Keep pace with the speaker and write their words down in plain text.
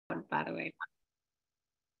by the way.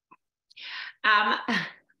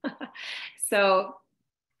 So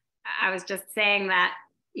I was just saying that,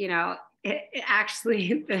 it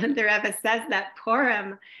actually, the Rebbe says that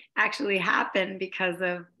Purim actually happened because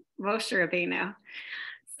of Moshe Rabbeinu.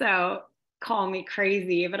 So call me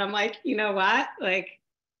crazy, but I'm like, you know what? Like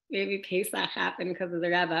maybe Pesach happened because of the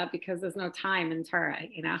Rebbe, because there's no time in Torah,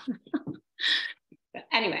 But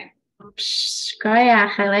anyway.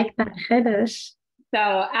 I like that chiddush.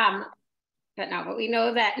 So, but we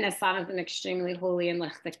know that Nisan is an extremely holy and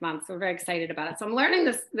lichtig month, so we're very excited about it. So I'm learning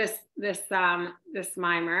this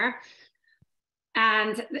mimer,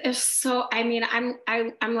 and it's so. I mean,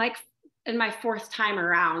 I'm like in my fourth time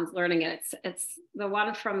around learning it. It's the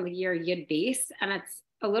one from the year Yud Beis, and it's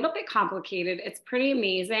a little bit complicated. It's pretty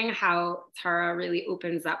amazing how Torah really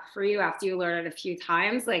opens up for you after you learn it a few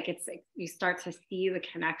times. Like you start to see the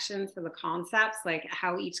connection to the concepts, like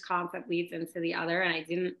how each concept leads into the other. And I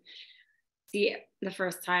didn't see it the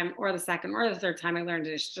first time or the second or the third time I learned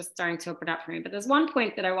it. It's just starting to open up for me. But there's one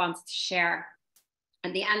point that I wanted to share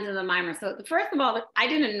at the end of the mimer. So first of all, I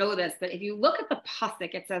didn't know this, but if you look at the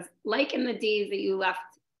pasuk, it says, like in the days that you left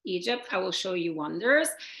Egypt, I will show you wonders.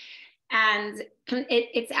 And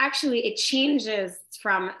it changes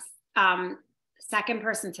from second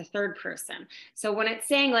person to third person. So when it's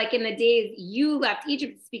saying like in the days you left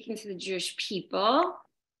Egypt, it's speaking to the Jewish people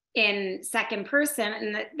in second person.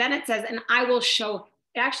 And then it says, and I will show,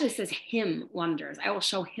 it actually says him wonders. I will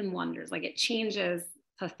show him wonders. Like it changes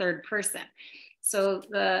to third person. So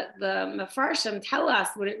the Mefarshim tell us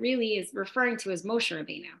what it really is referring to as Moshe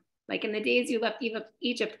Rabbeinu. Like in the days you left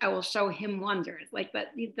Egypt, I will show him wonders. Like the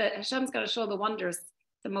Hashem's going to show the wonders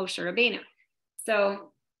to Moshe Rabbeinu.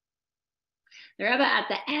 So the Rebbe at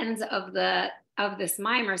the end of this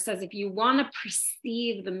mimer says, if you want to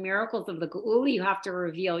perceive the miracles of the Geula, you have to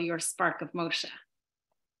reveal your spark of Moshe.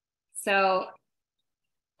 So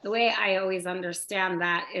the way I always understand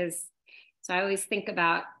that is, so I always think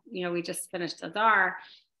about, we just finished Adar,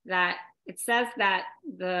 that it says that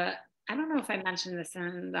I don't know if I mentioned this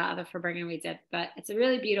in the other Farbrengen we did, but it's a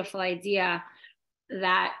really beautiful idea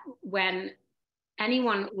that when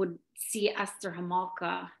anyone would see Esther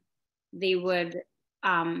Hamalka, they would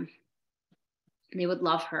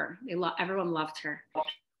love her. Everyone loved her.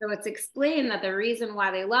 So it's explained that the reason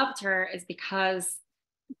why they loved her is because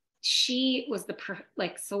she was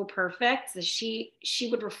so perfect that she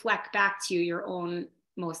would reflect back to you your own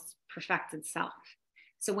most perfected self.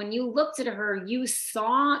 So when you looked at her, you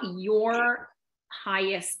saw your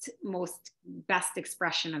highest, most best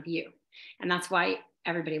expression of you. And that's why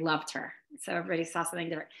everybody loved her. So everybody saw something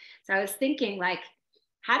different. So I was thinking, like,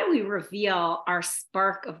 how do we reveal our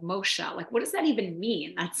spark of Moshe? Like, what does that even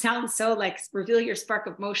mean? That sounds so like reveal your spark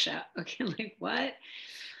of Moshe. Okay, like what?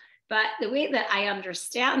 But the way that I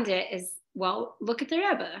understand it is, well, look at the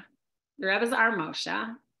Rebbe. The Rebbe's our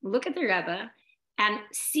Moshe. Look at the Rebbe and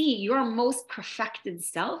see your most perfected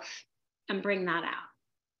self and bring that out.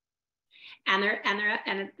 And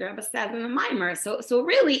the Rebbe says in the mimer. So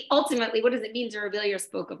really, ultimately, what does it mean to reveal your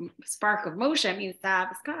spark of Moshe? It means to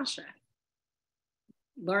have a kashrut.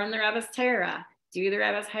 Learn the Rebbe's Torah, do the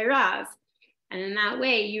Rebbe's Hayraz, and in that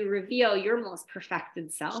way you reveal your most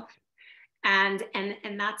perfected self, and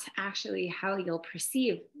that's actually how you'll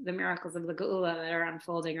perceive the miracles of the Geula that are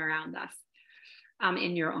unfolding around us,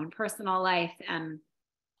 in your own personal life and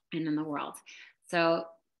in the world. So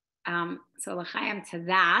l'chaim to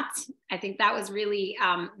that. I think that was really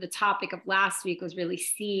the topic of last week, was really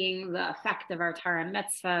seeing the effect of our Torah and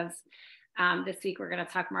mitzvahs. This week, we're going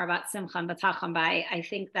to talk more about Simcha and B'tachon. But I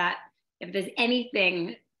think that if there's any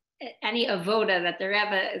avoda that the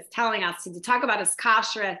Rebbe is telling us to talk about is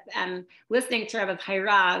kashrut and listening to Rebbe's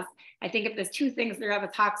Hayraz, I think if there's two things the Rebbe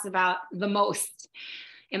talks about the most,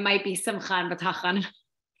 it might be Simcha and B'tachon.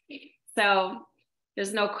 So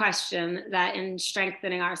there's no question that in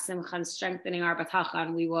strengthening our Simcha and strengthening our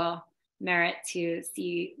B'tachon, we will merit to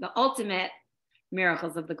see the ultimate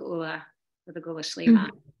miracles of the Geula, of the Geula Shlema.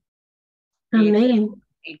 Amen.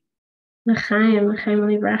 L'chaim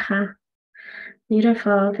livracha.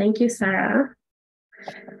 Beautiful. Thank you, Sarah.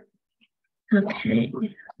 Okay.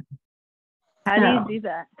 How do you do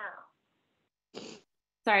that?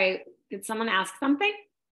 Sorry, did someone ask something?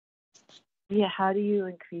 Yeah, how do you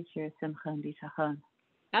increase your simcha and bitachon?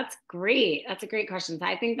 That's great. That's a great question.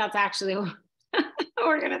 I think that's actually what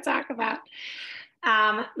we're going to talk about.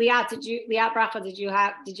 Liat Bracha, did you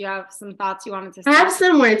have some thoughts you wanted to say? I have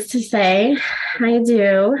some words to say. I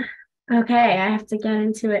do. Okay, I have to get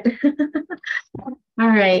into it. All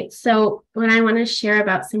right. So what I want to share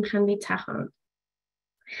about Simcha and Bitachon.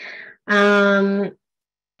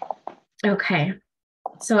 Okay.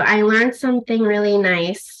 So I learned something really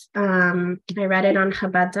nice. I read it on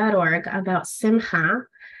Chabad.org about Simcha,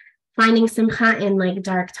 finding Simcha in like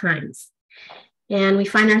dark times. And we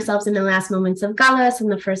find ourselves in the last moments of Galus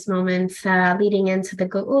and the first moments leading into the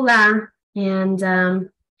Geula. And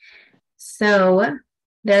so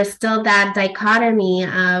there's still that dichotomy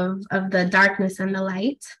of the darkness and the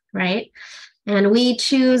light, right? And we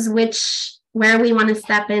choose where we want to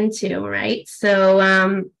step into, right?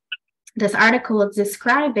 So this article is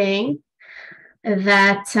describing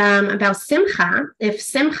that about Simcha. If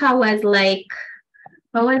Simcha was like,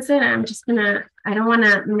 what was it? I don't want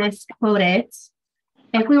to misquote it.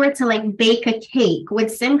 If we were to like bake a cake,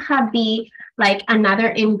 would Simcha be like another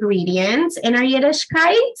ingredient in our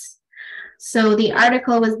Yiddishkeit? So the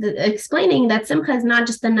article was explaining that Simcha is not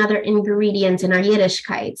just another ingredient in our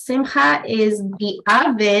Yiddishkeit. Simcha is the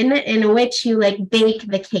oven in which you like bake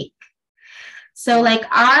the cake. So like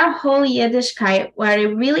our whole Yiddishkeit, what it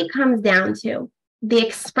really comes down to, the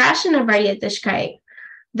expression of our Yiddishkeit,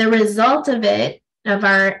 the result of it, of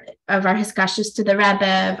our hiskashus to the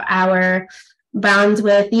Rebbe, of our bond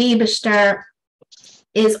with Yibishter,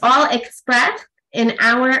 is all expressed in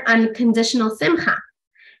our unconditional Simcha.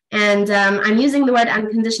 And I'm using the word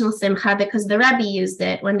unconditional Simcha because the Rebbe used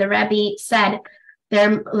it when the Rebbe said,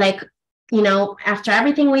 they're like, you know, after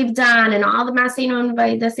everything we've done and all the Masenu and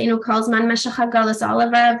Vaidasenu Kolzman Meshach HaGalus, all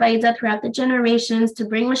of our Vaida throughout the generations to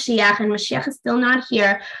bring Moshiach, and Moshiach is still not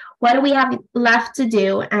here, what do we have left to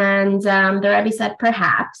do? And the Rebbe said,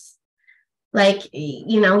 perhaps, like,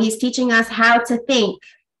 you know, he's teaching us how to think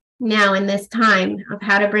now in this time of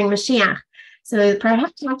how to bring Mashiach. So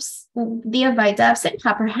perhaps the Avaida of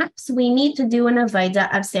Simcha, perhaps we need to do an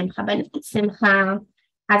Avaida of Simcha, but not Simcha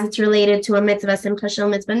as it's related to a mitzvah, Simcha Shel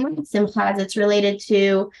Mitzvah, not Simcha as it's related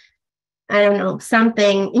to, I don't know,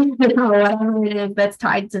 something, you know, whatever it is that's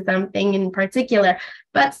tied to something in particular.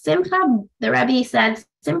 But Simcha, the Rebbe said,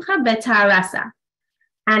 Simcha B'Tarasa.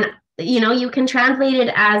 And, you know, you can translate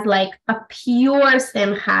it as like a pure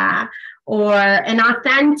Simcha, or an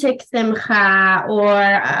authentic Simcha, or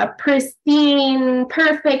a pristine,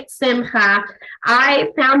 perfect Simcha.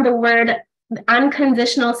 I found the word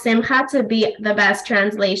unconditional Simcha to be the best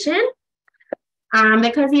translation,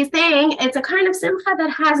 because he's saying it's a kind of Simcha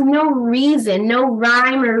that has no reason, no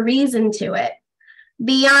rhyme or reason to it,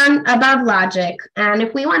 above logic. And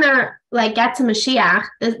if we want to like get to Mashiach,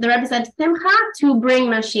 the Rebbe said Simcha to bring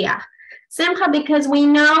Mashiach. Simcha because we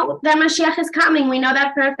know that Mashiach is coming. We know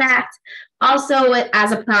that for a fact. Also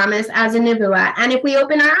as a promise, as a nevuah. And if we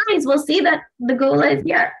open our eyes, we'll see that the Geula is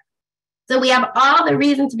here. So we have all the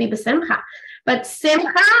reason to be b'simcha. But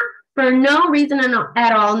Simcha, for no reason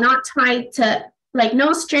at all, not tied to, like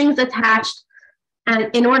no strings attached,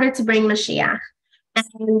 and in order to bring Mashiach.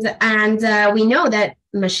 And we know that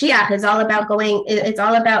Mashiach is all about it's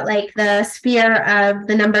all about like the sphere of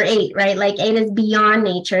the number 8, right? Like 8 is beyond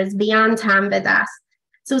nature, it's beyond Tam Vedas.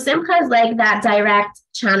 So Simcha is like that direct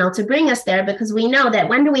channel to bring us there, because we know that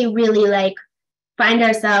when do we really like find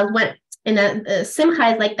ourselves when in a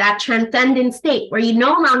Simcha is like that transcendent state where you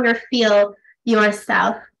no longer feel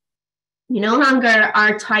yourself. You no longer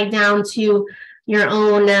are tied down to your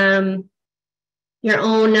own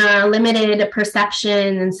limited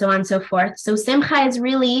perception and so on and so forth. So Simcha is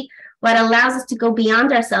really what allows us to go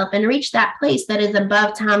beyond ourselves and reach that place that is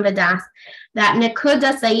above Tam V'das, that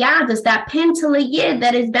Nekudas Ayadus, that pin to the Yid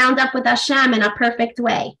that is bound up with Hashem in a perfect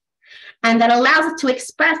way. And that allows us to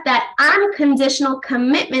express that unconditional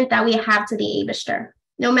commitment that we have to the Eibishter,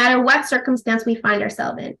 no matter what circumstance we find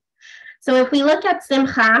ourselves in. So if we look at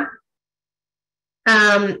Simcha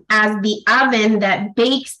as the oven that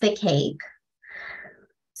bakes the cake,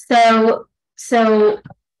 so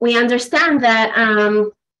we understand that,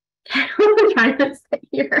 what I'm trying to say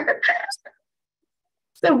here.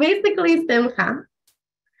 So basically, Simcha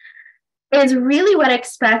is really what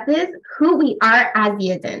expresses who we are as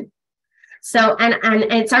Yidden. So, and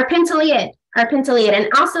it's our pintaliyid, and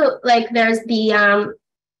also like there's the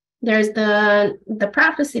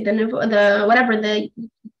prophecy, the whatever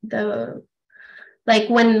the like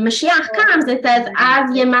when Mashiach comes, it says Az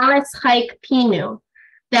Yemaletz Chayk Pinu,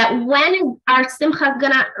 that when our Simcha is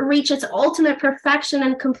gonna reach its ultimate perfection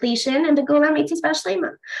and completion, and the Geula Mitzvah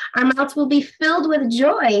Shlema, our mouths will be filled with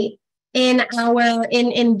joy in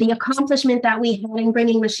the accomplishment that we had in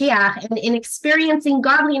bringing Mashiach, and in experiencing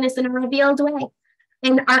godliness in a revealed way,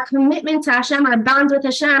 and our commitment to Hashem, our bond with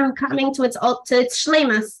Hashem coming to its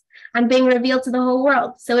shlemas and being revealed to the whole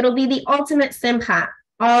world. So it'll be the ultimate Simcha,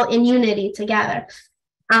 all in unity together.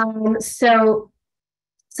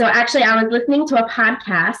 So actually, I was listening to a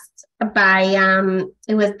podcast by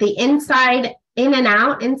it was the Inside In and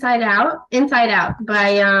Out, Inside Out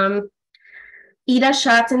by Ida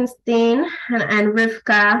Schottenstein and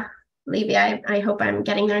Rivka Levy. I hope I'm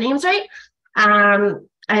getting their names right.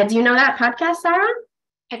 Do you know that podcast, Sarah?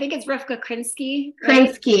 I think it's Rivka Krinsky. Right?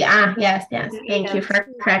 Krinsky. Yes. Thank you for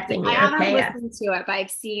correcting me. I haven't listened to it, but I've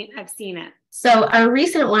seen it. So a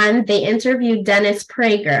recent one, they interviewed Dennis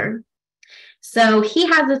Prager. So he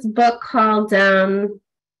has this book called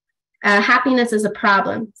Happiness is a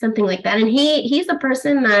Problem, something like that. And he's a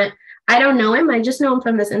person that I don't know him. I just know him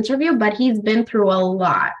from this interview, but he's been through a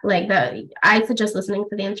lot. I suggest listening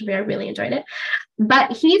to the interview. I really enjoyed it.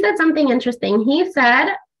 But he said something interesting. He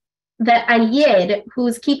said that a yid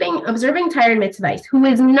who's observing Torah and mitzvahs, who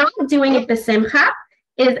is not doing it b'simcha,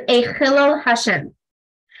 is a chilul Hashem.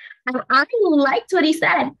 And I liked what he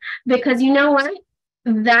said, because you know what?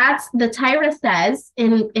 That's the Torah says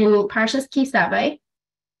in Parshas Kisavai,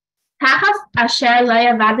 Tachas asher lo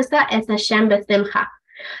yavadasa es Hashem b'simcha,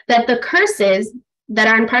 that the curses that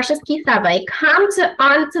are in Parshas Kisavai come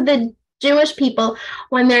onto the Jewish people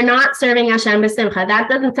when they're not serving Hashem b'simcha. That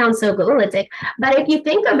doesn't sound so geulatic, but if you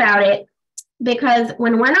think about it, because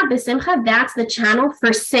when we're not b'simcha, that's the channel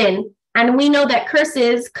for sin, and we know that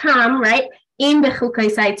curses come, right? When we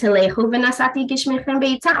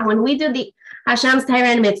do the Hashem's Torah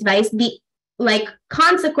and mitzvahs, the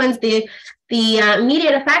consequence, the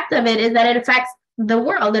immediate effect of it is that it affects the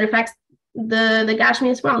world. It affects the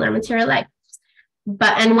Gashmias world, our material life.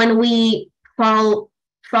 And when we fall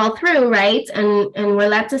through, right, and we're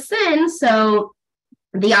led to sin, so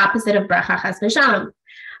the opposite of bracha, chas v'shalom.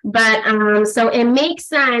 But so it makes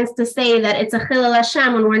sense to say that it's a chilul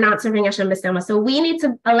Hashem when we're not serving Hashem b'simcha. So we need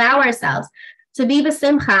to allow ourselves to be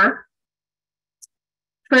b'simcha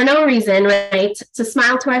for no reason, right? To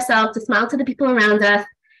smile to ourselves, to smile to the people around us,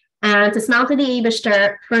 and to smile to the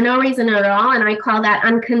Eibishter for no reason at all. And I call that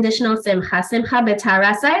unconditional simcha. Simcha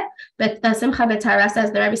b'tarasa, simcha b'tarasa,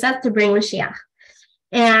 as the Rebbe says, to bring Mashiach.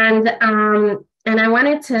 And I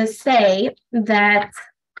wanted to say that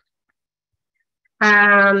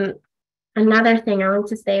another thing I want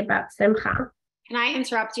to say about simcha. Can I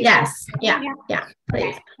interrupt you? Yes. Yeah,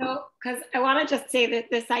 please. Okay. So, because I want to just say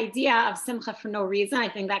that this idea of simcha for no reason, I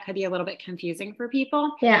think that could be a little bit confusing for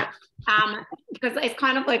people. Yeah. Because it's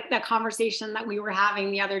kind of like that conversation that we were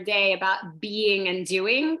having the other day about being and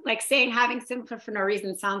doing. Like saying having simcha for no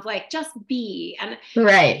reason sounds like just be. And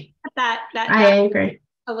right. That I agree.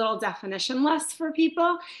 A little definitionless for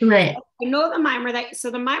people. Right. I know the mimer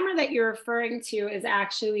that you're referring to is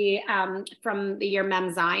actually from the year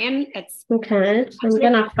Mem Zion. It's okay. I'm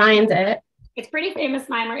gonna find it. It's pretty famous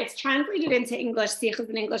mimer. It's translated into English. Sichas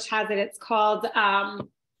in English has it. It's called I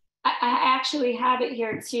actually have it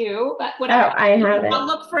here too, but whatever. Oh, I have it. I'll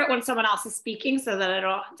look for it when someone else is speaking so that I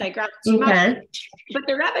don't digress too much. But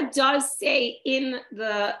the Rebbe does say in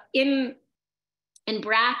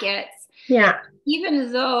brackets, yeah,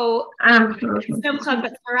 even though simcha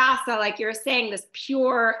b'tarasa, like you're saying, this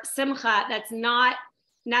pure simcha that's not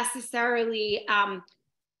necessarily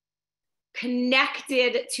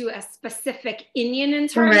connected to a specific inyan in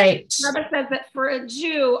terms. Right. The Rebbe says that for a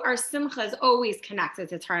Jew, our simcha is always connected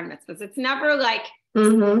to Torah mitzvahs. It's never like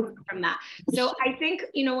from that. So I think,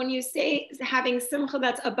 when you say having simcha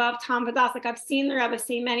that's above Tam Vadas, like I've seen the Rebbe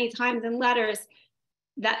say many times in letters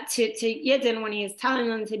that to Yidden when he's telling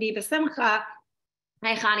them to be b'simcha.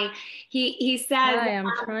 Hi, Chani. He says, hi, I'm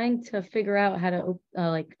trying to figure out how to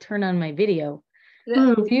turn on my video.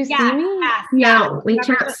 Do you see me? Yes, no, we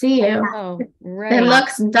can't see you. Oh, right. It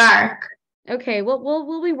looks dark. Okay, well,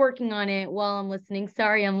 we'll be working on it while I'm listening.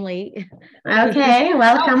 Sorry, I'm late. Okay,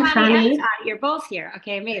 welcome, Chani. You're both here.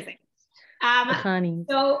 Okay, amazing. Chani.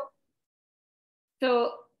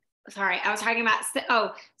 So sorry, I was talking about.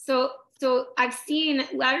 So I've seen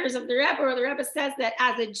letters of the Rebbe where the Rebbe says that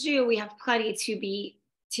as a Jew we have plenty to be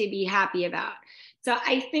happy about. So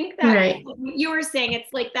I think that you were saying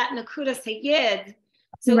it's like that Nakudas Hayid.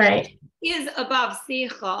 So it is above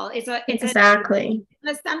Seichel. It's an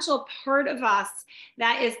essential part of us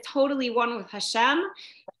that is totally one with Hashem.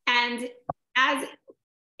 And as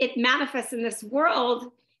it manifests in this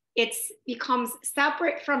world, it becomes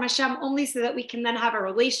separate from Hashem only so that we can then have a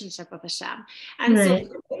relationship with Hashem. And so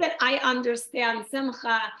the way that I understand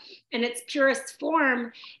Simcha in its purest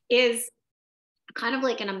form is kind of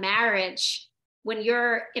like in a marriage, when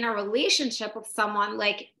you're in a relationship with someone,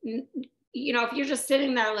 like, if you're just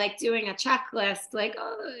sitting there, like doing a checklist, like,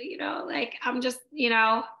 I'm just,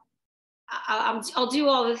 I'll do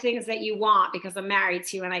all the things that you want because I'm married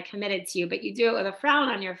to you and I committed to you, but you do it with a frown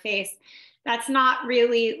on your face. That's not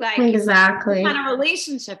really like exactly what kind of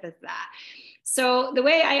relationship is that. So the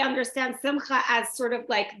way I understand simcha as sort of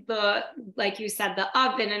like like you said, the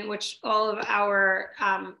oven in which all of our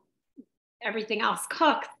everything else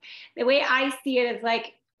cooks. The way I see it is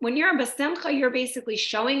like when you're in basimcha, you're basically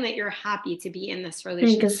showing that you're happy to be in this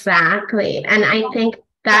relationship. Exactly. And I think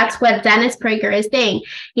that's what Dennis Prager is saying.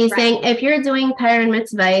 He's saying if you're doing Torah and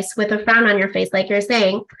mitzvahs with a frown on your face, like you're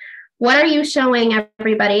saying, what are you showing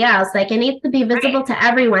everybody else? Like it needs to be visible to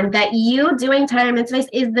everyone that you doing Torah and mitzvahs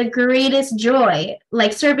is the greatest joy.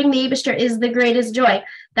 Like serving the Eibishter is the greatest joy.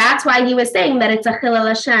 That's why he was saying that it's a chilul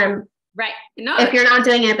Hashem. Right. No. If you're not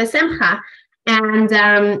doing it b'simcha. And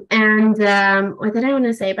what did I want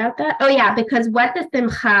to say about that? Oh yeah, because what does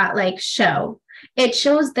simcha like show? It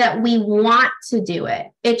shows that we want to do it.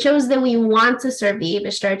 It shows that we want to serve the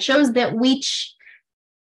Eibishter. It shows that we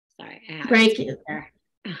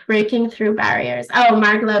breaking through barriers. Oh,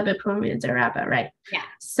 Margla B'Pum Rabba, right? Yeah.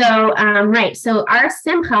 So right. So our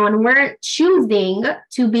simcha, when we're choosing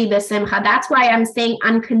to be the simcha, that's why I'm saying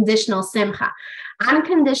unconditional simcha.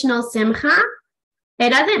 Unconditional simcha.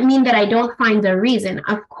 It doesn't mean that I don't find a reason.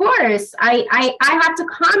 Of course, I have to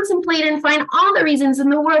contemplate and find all the reasons in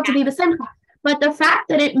the world to be the simcha. But the fact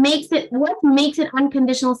that what makes it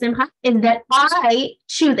unconditional simcha is that I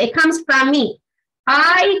choose. It comes from me.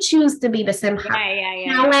 I choose to be the simcha.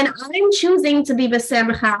 Now, when I'm choosing to be the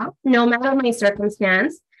simcha, no matter my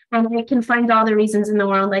circumstance, and I can find all the reasons in the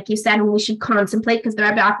world, like you said, and we should contemplate, because the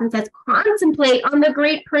Rebbe often says, contemplate on the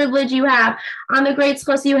great privilege you have, on the great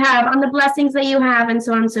schos you have, on the blessings that you have, and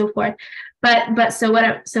so on and so forth. But so what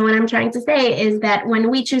I'm trying to say is that when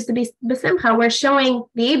we choose to be b'simcha, we're showing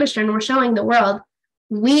the Eibishter and we're showing the world,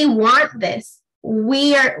 we want this.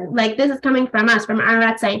 We are like, this is coming from us, from our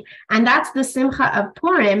Ratzain. And that's the simcha of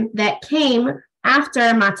Purim that came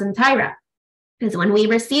after Matan Torah. Because when we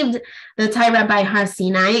received the Torah by Har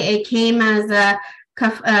Sinai, it came as a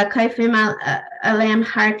kaifim alam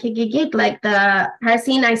har kigigit, like the Har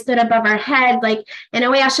Sinai stood above our head, like in a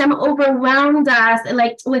way Hashem overwhelmed us,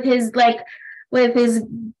 like with his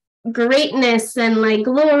greatness and like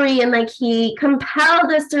glory, and like he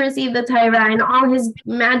compelled us to receive the Torah in all his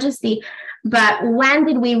majesty. But when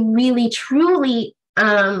did we really truly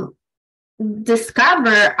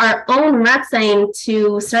discover our own ratzain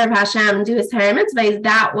to serve Hashem, do his Torah mitzvahs?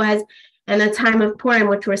 That was in the time of Purim,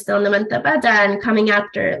 which we're still in the month of Adar and coming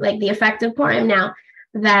after, like the effect of Purim now,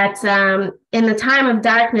 that in the time of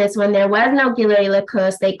darkness, when there was no Gilui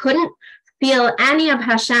Lakus, they couldn't feel any of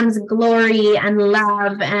Hashem's glory and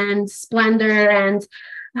love and splendor and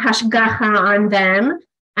hashgacha on them.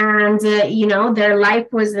 And, their life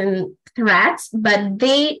was in threat, but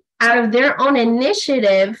they, out of their own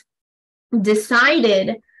initiative,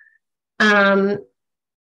 decided to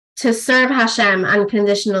serve Hashem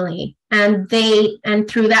unconditionally, and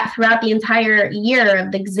throughout the entire year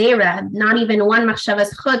of the Gzeira, not even one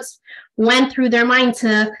machshavas chutz went through their mind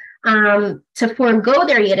to forego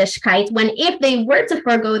their Yiddishkeit. When if they were to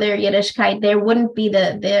forego their Yiddishkeit, there wouldn't be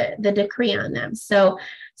the decree on them. So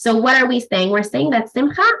what are we saying? We're saying that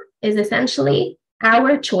simcha is essentially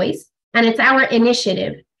our choice and it's our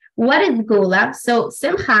initiative. What is gula? So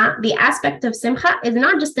simcha, the aspect of simcha is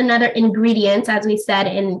not just another ingredient, as we said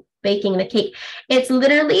in baking the cake. It's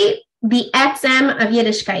literally the etzem of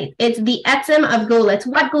Yiddishkeit. It's the etzem of gula. It's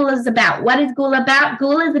what gula is about. What is gula about?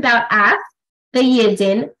 Gula is about us, the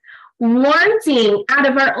Yidden, wanting out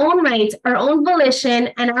of our own right, our own volition,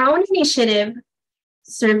 and our own initiative,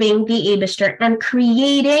 serving the Eibishter and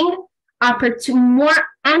creating more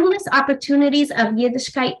endless opportunities of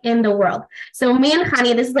Yiddishkeit in the world. So me and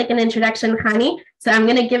Hani, this is like an introduction, Hani. So I'm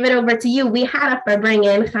going to give it over to you. We had a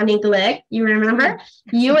Farbrengen, Hani Glick. You remember?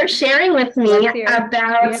 You were sharing with me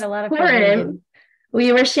about Purim.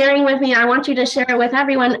 We were sharing with me. I want you to share with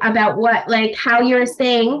everyone about how you were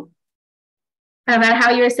saying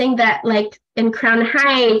that, like in Crown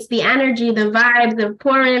Heights, the energy, the vibes of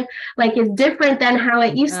Purim, like is different than how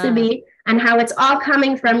it used to be, and how it's all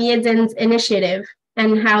coming from Yidden's initiative,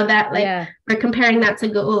 and how that we're comparing that to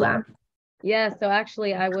Geula. Yeah, so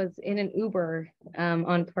actually I was in an Uber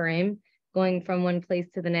on Purim, going from one place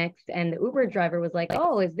to the next, and the Uber driver was like,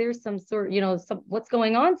 oh, is there some sort, what's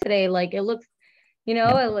going on today? Like it looks,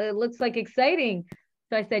 it looks like exciting.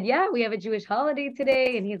 So I said, yeah, we have a Jewish holiday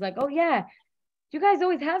today. And he's like, oh yeah, you guys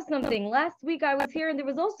always have something. Last week I was here and there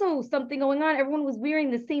was also something going on. Everyone was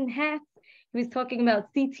wearing the same hats. He was talking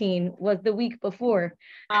about Sitin was the week before.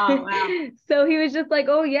 Oh, wow. So he was just like,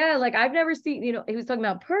 oh yeah, like I've never seen, he was talking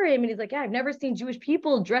about Purim, and he's like, yeah, I've never seen Jewish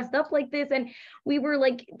people dressed up like this. And we were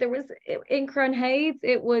like, there was in Crown Heights,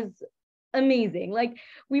 it was amazing. Like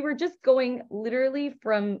we were just going literally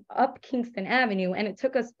from up Kingston Avenue, and it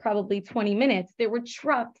took us probably 20 minutes. There were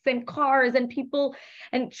trucks and cars and people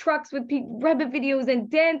and trucks with Rebbe videos and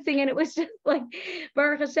dancing. And it was just like,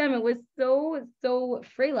 Baruch Hashem, it was so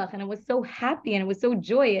freilach, and it was so happy, and it was so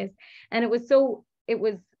joyous. And it was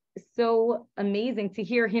so amazing to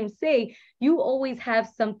hear him say, you always have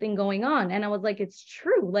something going on. And I was like, it's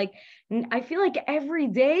true. Like, I feel like every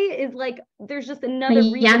day is like, there's just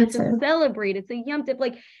another reason to celebrate. It's a Yom Tov.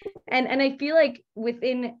 Like, and I feel like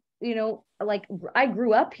within, like I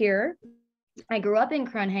grew up here, I grew up in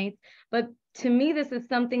Crown Heights, but to me, this is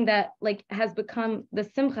something that like the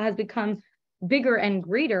simcha has become bigger and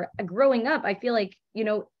greater. Growing up, I feel like,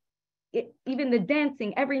 even the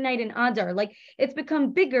dancing every night in Adar, like it's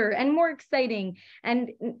become bigger and more exciting. And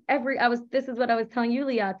this is what I was telling you,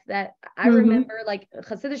 Liat, that I remember like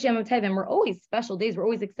Hasidic Yom Tovim were always special days, were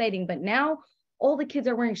always exciting. But now all the kids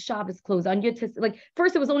are wearing Shabbos clothes on Yud. Like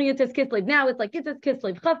first it was only Yud Kislev, now it's like Yud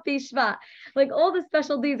Kislev, Chaf Shvat. Like all the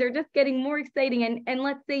special days are just getting more exciting. And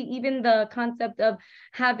let's say even the concept of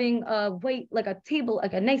having a white, like a table,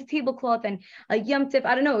 like a nice tablecloth and a Yom Tov.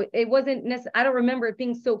 I don't know. It wasn't necessarily, I don't remember it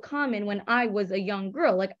being so common when I was a young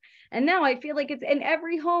girl. Like, and now I feel like it's in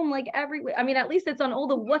every home, like at least it's on all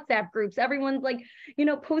the WhatsApp groups. Everyone's like,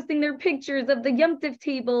 posting their pictures of the Yom Tov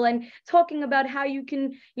table and talking about how you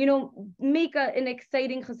can, make an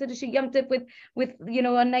exciting Hasidic Yom Tov with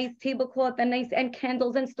a nice tablecloth and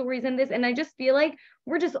candles and stories and this. And I just feel like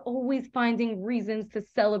we're just always finding reasons to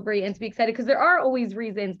celebrate and to be excited, because there are always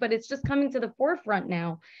reasons, but it's just coming to the forefront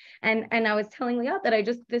now. And I was telling Liat that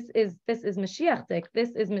this is Mashiach.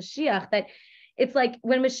 This is Mashiach, that it's like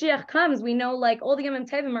when Mashiach comes, we know like all the Yom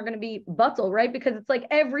Tovim are going to be batal, right? Because it's like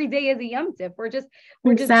every day is a Yom Tov. We're just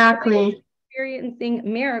experiencing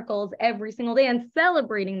miracles every single day and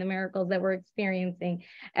celebrating the miracles that we're experiencing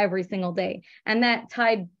every single day. And that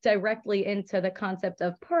tied directly into the concept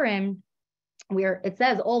of Purim, where it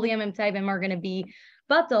says all the Yom Tovim are going to be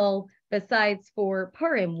batal besides for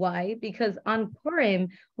Purim. Why? Because on Purim,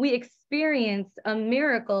 we experience a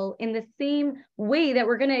miracle in the same way that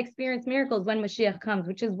we're going to experience miracles when Mashiach comes,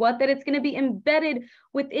 which is that it's going to be embedded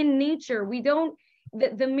within nature.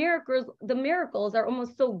 The miracles are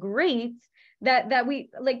almost so great that we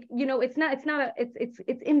like, it's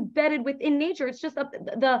embedded within nature. It's just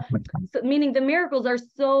meaning the miracles are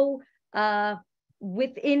so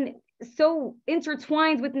so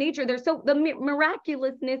intertwined with nature. The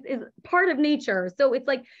miraculousness is part of nature. So it's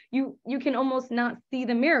like you can almost not see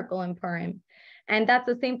the miracle in Purim. And that's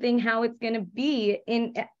the same thing how it's going to be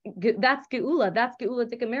that's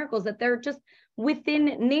Geula miracles, that they're just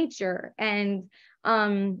within nature. And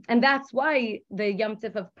that's why the Yom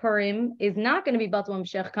Tov of Purim is not going to be batal when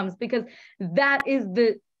Mashiach comes, because that is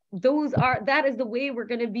the way we're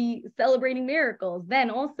going to be celebrating miracles then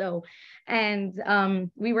also. And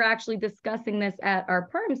we were actually discussing this at our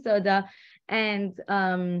Purim Soda, and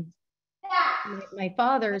my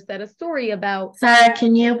father said a story about. Sarah,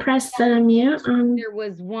 can you press the mute? There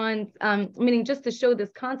was once, meaning just to show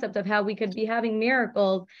this concept of how we could be having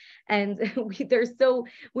miracles, and they're so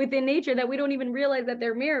within nature that we don't even realize that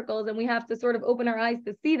they're miracles, and we have to sort of open our eyes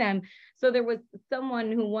to see them. So there was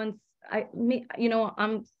someone who once,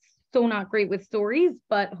 I'm so not great with stories,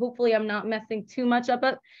 but hopefully I'm not messing too much of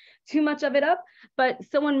it up. But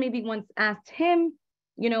someone maybe once asked him,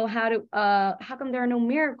 how come there are no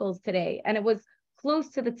miracles today? And it was close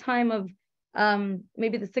to the time of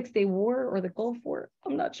maybe the 6-Day War or the Gulf War.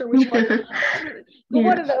 I'm not sure which one. But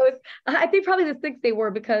one of those. I think probably the 6-Day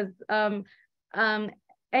War, because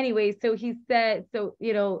anyway, so he said,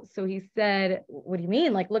 what do you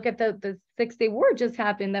mean? Like, look at the 6-Day War just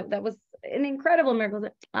happened. That was an incredible miracle.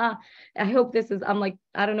 I hope this is, I'm like,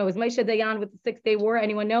 I don't know, is Moshe Dayan with the 6-Day War?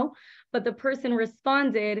 Anyone know? But the person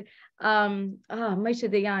responded, Moshe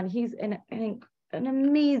Dayan, he's an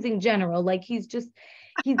amazing general. Like he's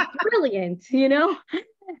brilliant,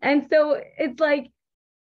 And so it's like,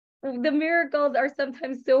 the miracles are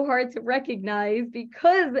sometimes so hard to recognize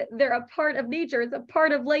because they're a part of nature. It's a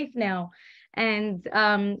part of life now. And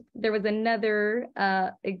there was another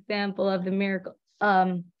example of the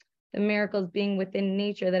miracles being within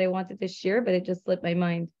nature that I wanted to share, but it just slipped my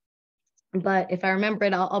mind. But if I remember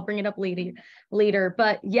it, I'll bring it up later.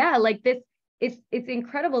 But yeah, like this, it's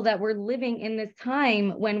incredible that we're living in this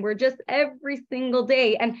time when we're just every single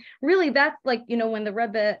day. And really that's like, when the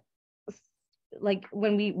Rebbe, like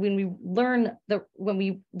when we learn the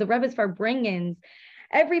Rebbe's Farbrengens,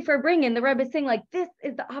 every Farbrengen, the Rebbe is saying like, this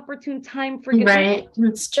is the opportune time for right.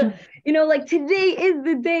 That's true. Like today is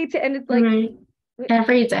the day to, and it's like right.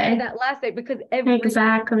 Every day. That last day, because every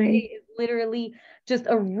exactly day is literally just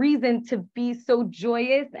a reason to be so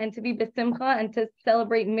joyous and to be besimcha and to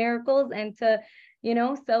celebrate miracles and to,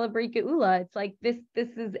 celebrate Geula. It's like this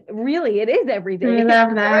is really, it is every day. I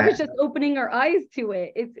love that. It's just opening our eyes to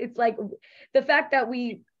it. It's like the fact that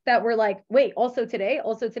we're like, wait, also today,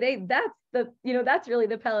 that's that's really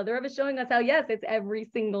the Pella. The Rebbe is showing us how, yes, it's every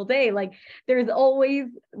single day. Like there's always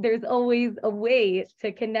a way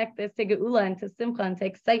to connect this to Geula and to Simcha and to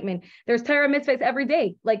excitement. There's Torah mitzvahs every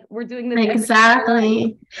day. Like we're doing this.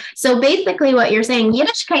 Exactly. So basically what you're saying,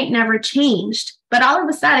 Yiddishkeit never changed, but all of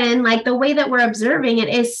a sudden, like the way that we're observing it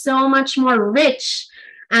is so much more rich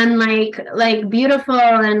and like beautiful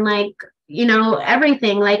and like,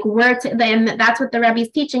 everything, like and that's what the Rebbe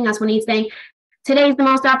is teaching us when he's saying, today's the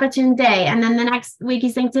most opportune day. And then the next week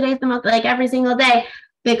he's saying today's the most, like every single day,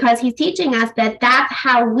 because he's teaching us that that's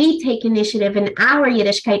how we take initiative in our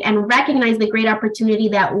Yiddishkeit and recognize the great opportunity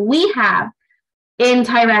that we have in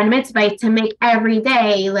Torah and mitzvah to make every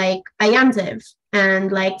day like a Yom Tov and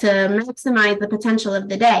like to maximize the potential of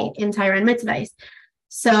the day in Torah and mitzvah.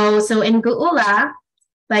 So in Geula,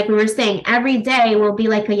 like we were saying, every day will be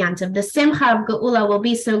like a Yom Tov. The simcha of Geula will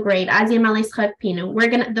be so great.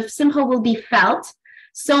 The simcha will be felt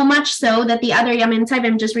so much so that the other Yamim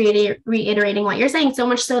Tovim, just reiterating what you're saying, so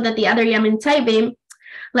much so that the other Yamim Tovim,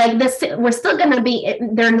 like this, we're still going to be,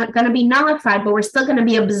 they're not going to be nullified, but we're still going to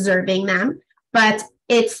be observing them. But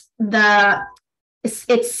it's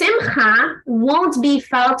simcha won't be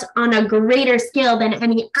felt on a greater scale than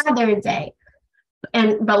any other day.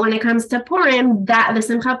 But when it comes to Purim, that the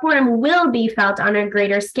Simcha Purim will be felt on a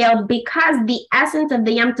greater scale, because the essence of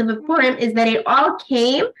the Yom Tov of Purim is that it all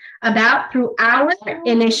came about through our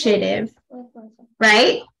initiative,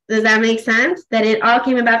 right? Does that make sense? That it all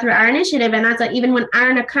came about through our initiative, and that's like even when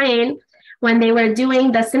Aaron and Cain, when they were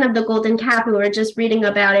doing the sin of the golden calf, we were just reading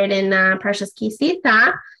about it in Parshas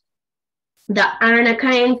Kisisa. The Aaron and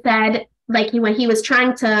Cain said, like when he was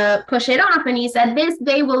trying to push it off, and he said, this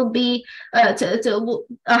day will be a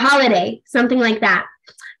holiday, something like that.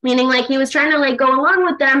 Meaning like he was trying to like go along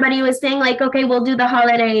with them, but he was saying like, okay, we'll do the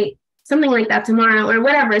holiday, something like that tomorrow or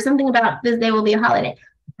whatever, something about this day will be a holiday.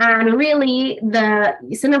 And really the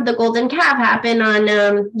sin of the golden calf happened on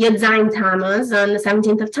Yud Zayin Tammuz, on the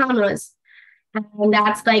 17th of Tammuz. And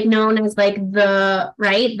that's like known as like the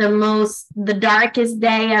darkest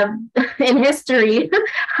day in history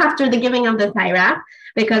after the giving of the Torah,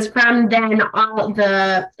 because from then all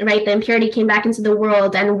the impurity came back into the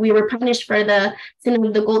world, and we were punished for the sin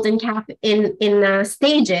of the golden calf in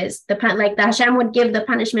stages. The Hashem would give the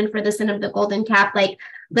punishment for the sin of the golden calf like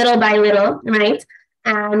little by little, right?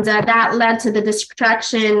 And that led to the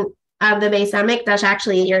destruction of the Beis HaMikdash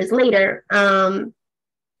actually years later. So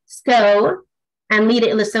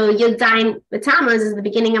Yud Zayin Tammuz is the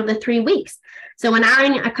beginning of the 3 weeks. So when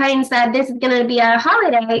Aaron Akain said this is going to be a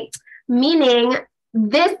holiday, meaning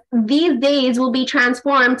these days will be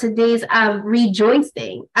transformed to days of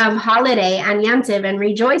rejoicing, of holiday and Yom Tov and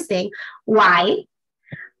rejoicing. Why?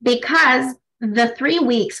 Because the 3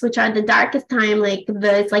 weeks, which are the darkest time,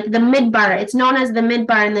 it's like the Midbar, it's known as the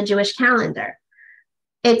Midbar in the Jewish calendar.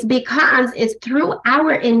 It's because it's through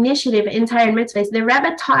our initiative in Torah and mitzvahs. The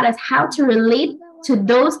Rebbe taught us how to relate to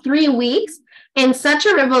those 3 weeks in such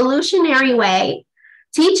a revolutionary way,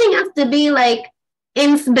 teaching us to be like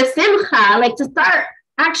in besimcha, like to start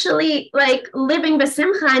actually like living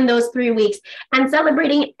besimcha in those 3 weeks and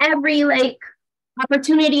celebrating every like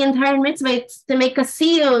opportunity in Torah and mitzvahs to make a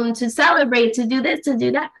siyum, to celebrate, to do this, to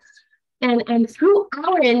do that. And through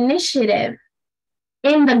our initiative,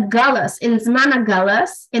 in the galus, in Zman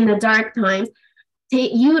galus, in the dark times,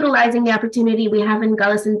 utilizing the opportunity we have in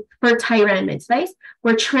galus for Torah and mitzvahs,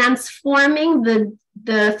 we're transforming the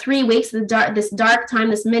 3 weeks, this dark time,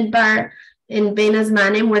 this midbar in Bein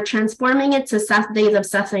Hazmanim, we're transforming it to days of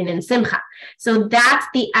Sasain and Simcha. So that's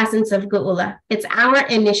the essence of Geula. It's our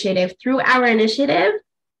initiative. Through our initiative,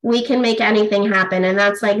 we can make anything happen. And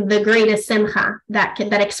that's like the greatest Simcha that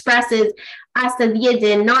expresses us as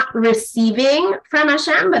Yidden not receiving from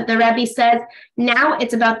Hashem, but the Rebbe says now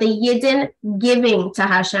it's about the Yidden giving to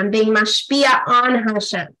Hashem, being mashpia on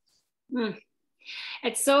Hashem.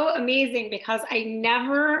 It's so amazing because I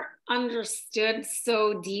never understood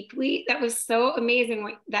so deeply. That was so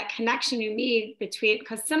amazing, that connection you made between,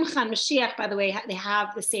 because Simcha and Mashiach, by the way, they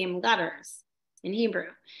have the same letters in Hebrew.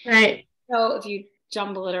 Right. So if you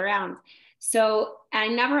jumble it around. So I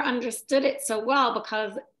never understood it so well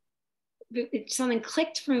because something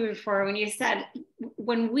clicked for me before when you said,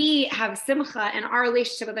 when we have Simcha in our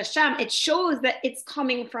relationship with Hashem, it shows that it's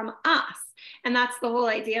coming from us. And that's the whole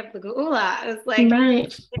idea of the Geula. It was like,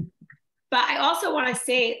 right. But I also want to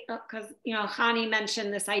say, because, Hani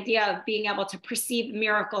mentioned this idea of being able to perceive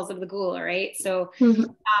miracles of the Gula, right? So,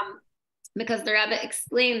 because the Rebbe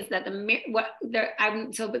explains that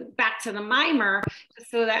so back to the mimer,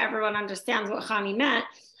 so that everyone understands what Hani meant.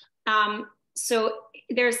 So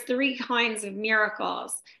there's three kinds of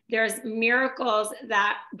miracles. There's miracles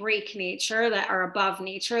that break nature, that are above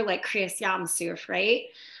nature, like Kriyas Yam Suf, right?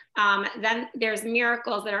 Then there's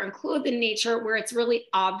miracles that are enclosed in nature, where it's really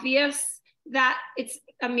obvious that it's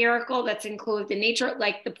a miracle that's enclosed in nature,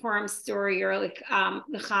 like the Purim story, or like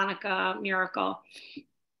the Hanukkah miracle.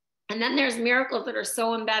 And then there's miracles that are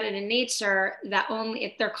so embedded in nature that only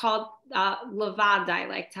if they're called levadai,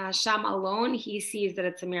 like to Hashem alone, he sees that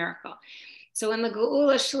it's a miracle. So in the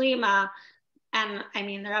Geula Shlima, and I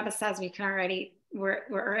mean, the Rebbe says we're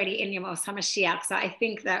already in Yemos HaMashiach. So I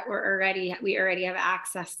think that we already have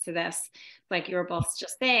access to this, like you were both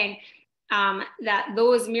just saying. That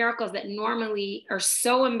those miracles that normally are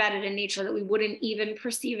so embedded in nature that we wouldn't even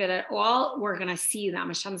perceive it at all, we're going to see them.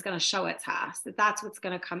 Hashem's going to show it to us, that's what's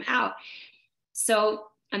going to come out. So,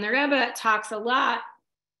 and the Rebbe talks a lot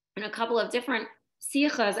in a couple of different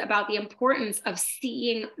sichas about the importance of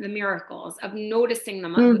seeing the miracles, of noticing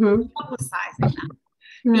them, of publicizing them.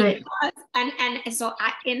 Right. Because, so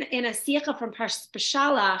in a sicha from Parshas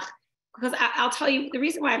Beshalach, because I'll tell you, the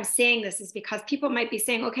reason why I'm saying this is because people might be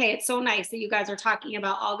saying, okay, it's so nice that you guys are talking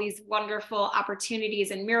about all these wonderful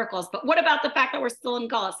opportunities and miracles, but what about the fact that we're still in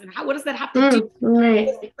Gullus? And what does that have to do? Right.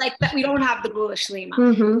 Like that we don't have the Gula Shlima.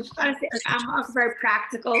 I'm also very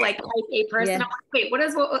practical, like A person. Yeah.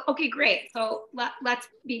 I'm like, okay, great. So let's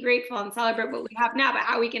be grateful and celebrate what we have now, but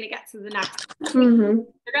how are we going to get to the next? The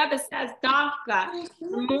Rebbe says, Dafka,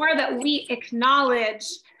 the more that we acknowledge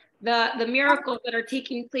the miracles that are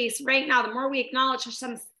taking place right now, the more we acknowledge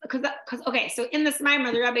Hashem's, okay, so in this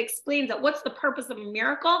mimer, the Rebbe explains that what's the purpose of a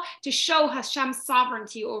miracle? To show Hashem's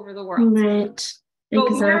sovereignty over the world. Right. So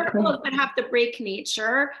Exactly. miracles that have to break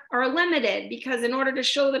nature are limited, because in order to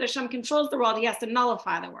show that Hashem controls the world, he has to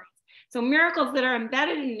nullify the world. So miracles that are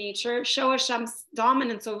embedded in nature show Hashem's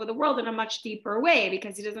dominance over the world in a much deeper way,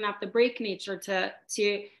 because he doesn't have to break nature to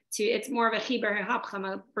it's more of a chiber hapcham,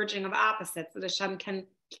 a bridging of opposites, that Hashem can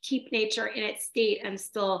keep nature in its state and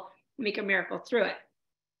still make a miracle through it.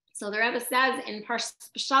 So the Rebbe says in Parshas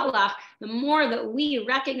Beshalach, the more that we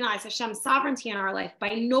recognize Hashem's sovereignty in our life by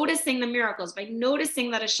noticing the miracles, by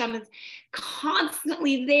noticing that Hashem is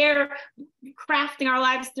constantly there crafting our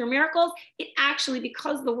lives through miracles, it actually,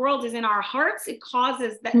 because the world is in our hearts, it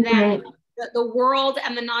causes that then the world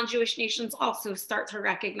and the non-Jewish nations also start to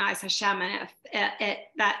recognize Hashem. And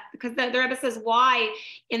because the Rebbe says, why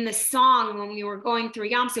in the song when we were going through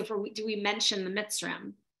Yam Suf do we mention the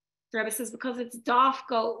Mitzrim? The Rebbe says, because it's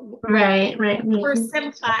dafka, right. For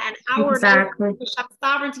Simcha, and our Hashem's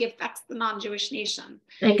sovereignty affects the non-Jewish nation.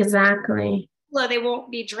 Exactly. They won't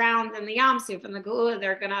be drowned in the Yam Suf and the Geula.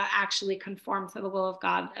 They're going to actually conform to the will of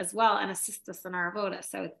God as well and assist us in our avoda.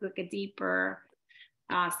 So it's like a deeper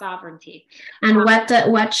sovereignty. And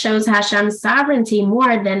what shows Hashem's sovereignty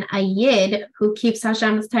more than a yid who keeps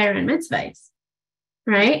Hashem's Torah and mitzvahs,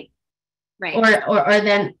 right? Right. Or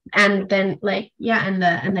then like and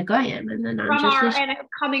the goyim and the non-Jewish and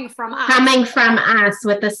coming from us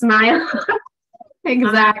with a smile.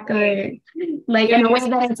 Exactly. Like in a way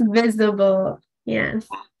that it's visible. Yes.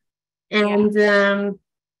 And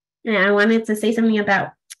I wanted to say something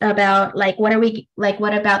about like what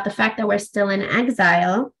about the fact that we're still in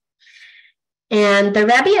exile. And the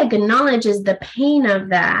Rebbe acknowledges the pain of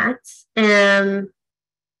that. I'm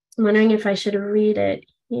wondering if I should read it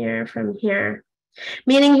from here.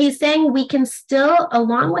 Meaning he's saying we can still,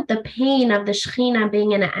 along with the pain of the Shekhinah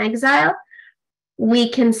being in exile, we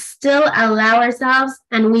can still allow ourselves,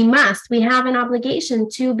 and we have an obligation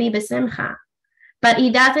to be besimcha. But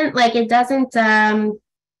it doesn't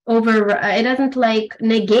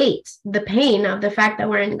negate the pain of the fact that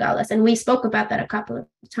we're in Galus. And we spoke about that a couple of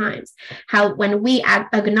times, how when we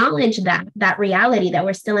acknowledge that reality that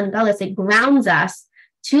we're still in Galus, it grounds us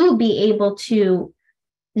to be able to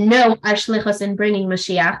know our shlichus in bringing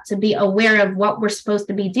Mashiach, to be aware of what we're supposed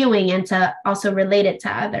to be doing, and to also relate it to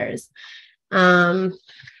others. It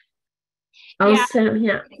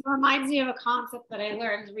reminds me of a concept that I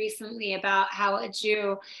learned recently about how a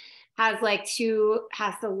Jew has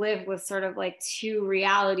to live with sort of like two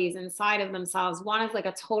realities inside of themselves. One is like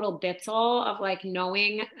a total bittul of like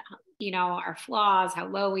knowing, our flaws, how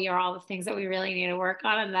low we are, all the things that we really need to work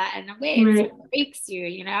on, and that in a way it breaks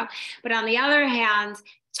you, But on the other hand,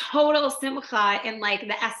 total simcha in like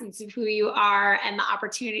the essence of who you are and the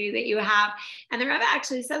opportunity that you have. And the Rebbe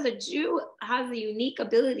actually says a Jew has the unique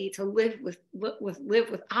ability to live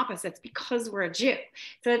with opposites because we're a Jew.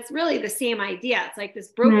 So it's really the same idea. It's like this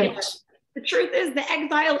brokenness. Right. The truth is the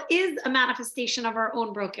exile is a manifestation of our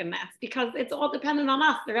own brokenness because it's all dependent on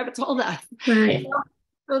us. The Rebbe told us. Right.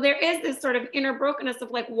 So there is this sort of inner brokenness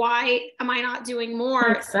of like, why am I not doing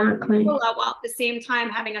more? Exactly. While at the same time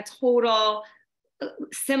having a total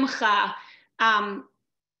simcha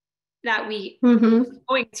that we are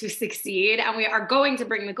going to succeed and we are going to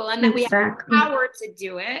bring the goal and that we have power to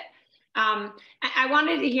do it. I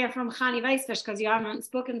wanted to hear from Chani Weisfish because you haven't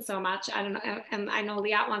spoken so much. I don't know, and I know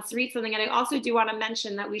Liat wants to read something. And I also do want to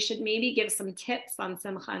mention that we should maybe give some tips on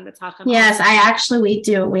simcha and the tachan. Yes, we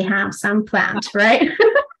do. We have some planned, right?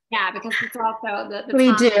 Yeah, because it's also the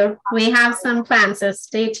we do. We have some plans, so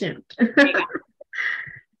stay tuned.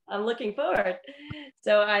 I'm looking forward.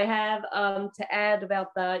 So I have to add about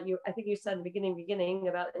I think you said in the beginning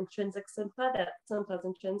about intrinsic simcha, that simcha is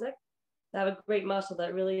intrinsic. I have a great muscle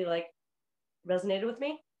that really like resonated with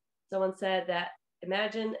me. Someone said that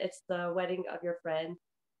imagine it's the wedding of your friend,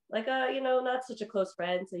 like not such a close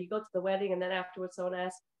friend. So you go to the wedding and then afterwards someone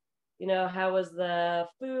asks, how was the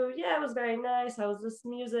food? Yeah, it was very nice. How was this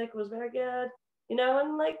music? It was very good.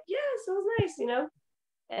 And like, yes, it was nice,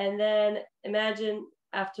 And then imagine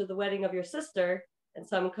after the wedding of your sister and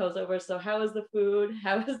someone goes over, so how was the food?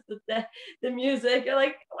 How was the music? You're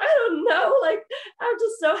like, I don't know. Like, I'm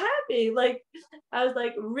just so happy. Like, I was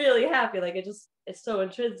like really happy. Like, it's so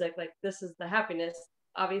intrinsic. Like, this is the happiness.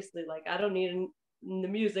 Obviously, like, I don't need the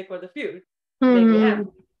music or the food to make me happy.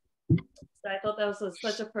 So I thought that was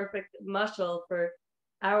such a perfect mashal for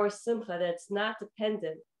our simcha that's not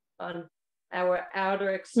dependent on our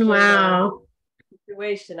outer external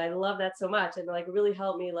situation. I love that so much, and like really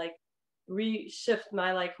helped me like reshift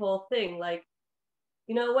my like whole thing. Like,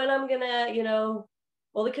 when I'm gonna,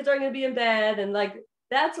 all the kids are gonna be in bed, and like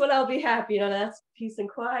that's when I'll be happy. That's peace and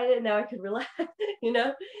quiet. Now I can relax.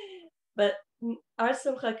 But our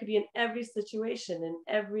simcha could be in every situation, in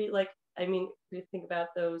every if you think about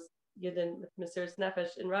those Yidden with Mesiras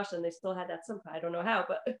Nefesh in Russia, and they still had that simcha. I don't know how,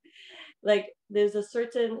 but like there's a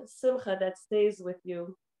certain simcha that stays with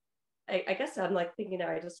you. I guess I'm like thinking now,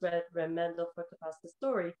 I just read Mendel Furtapas's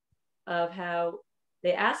story of how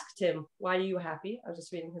they asked him, why are you happy? I was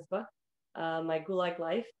just reading his book, My Gulag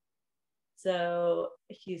Life. So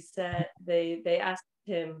he said they asked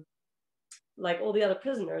him, like all the other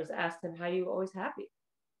prisoners asked him, how are you always happy?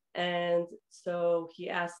 And so he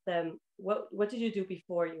asked them, what did you do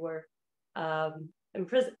before you were in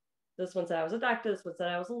prison? This one said I was a doctor, this one said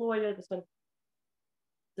I was a lawyer, this one.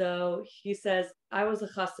 So he says, I was a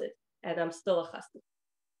chassid and I'm still a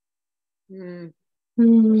chassid.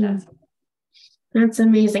 That's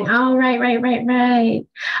amazing. Oh, right.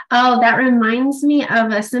 Oh, that reminds me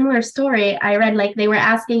of a similar story I read. Like they were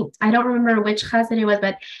asking, I don't remember which chassid it was,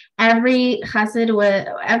 but every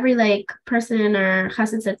like person or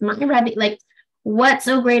chassid says, my Rebbe, like, what's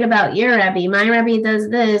so great about your Rebbe? My Rebbe does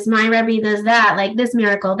this, my Rebbe does that, like this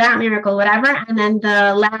miracle, that miracle, whatever. And then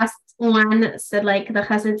the last one said, like the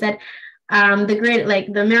chassid said,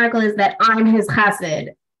 the miracle is that I'm his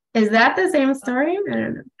chassid. Is that the same story? I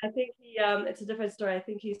don't know. I think it's a different story. I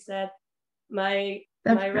think he said, my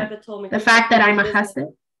Rebbe told me the fact that I'm a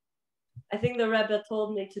chassid. I think the Rebbe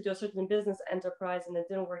told me to do a certain business enterprise and it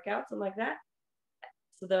didn't work out, something like that.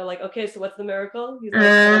 So they're like, okay, so what's the miracle? He's like,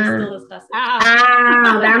 I'm still his chassid.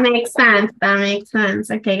 That makes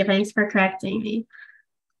sense. Okay, thanks for correcting me.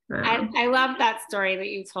 I love that story that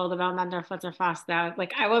you told about Mendel Furtapasta.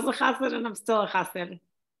 Like, I was a chassid and I'm still a chassid.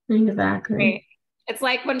 Exactly. Right. It's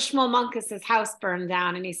like when Shmuel Munkus's house burned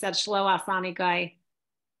down and he said, Shlo Asani Guy.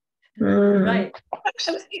 Right.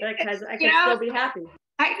 I can still be happy.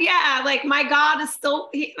 Like my God is still,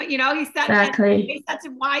 he said, exactly. He said to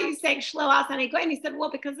him, why are you saying Shlo Asani Guy? And he said,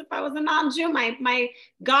 well, because if I was a non-Jew, my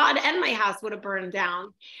God and my house would have burned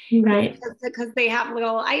down. Right. Because they have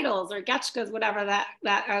little idols or getchkas, whatever that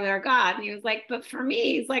are their God. And he was like, but for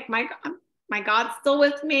me, he's like, my God's still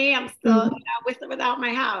with me. I'm still, with or without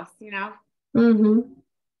my house,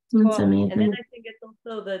 That's amazing. And then I think it's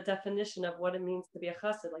also the definition of what it means to be a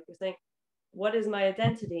chassid. Like you're saying, what is my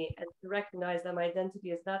identity? And to recognize that my identity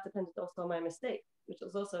is not dependent also on my mistake, which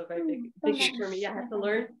is also a very big thing for me. I have to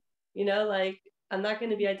learn, like I'm not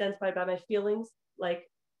going to be identified by my feelings. Like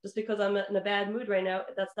just because I'm in a bad mood right now,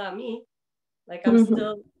 that's not me. Like I'm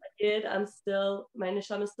still a kid. I'm still, my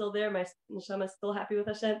neshama is still there. My neshama is still happy with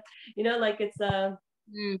Hashem. Like it's, I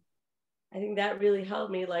think that really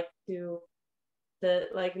helped me like to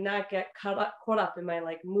like not get caught up in my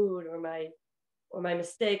like mood or my or my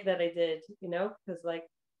mistake that I did, because like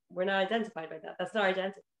we're not identified by that. That's not our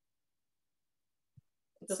identity.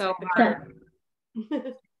 So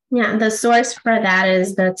yeah, the source for that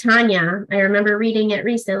is the Tanya. I remember reading it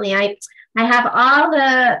recently. I have all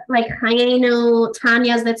the like Hayenu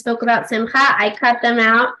Tanyas that spoke about Simcha. I cut them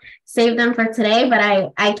out, saved them for today, but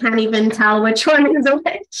I can't even tell which one is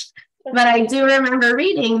which. But I do remember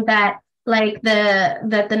reading that like the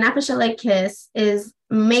Nefesh Elokis is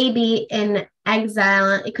maybe in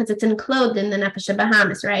exile because it's enclosed in the Nefesh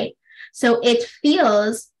Bahamas, right? So it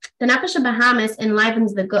feels the Nefesh Bahamas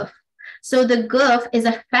enlivens the guf. So the guf is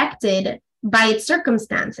affected by its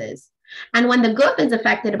circumstances. And when the guf is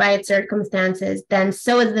affected by its circumstances, then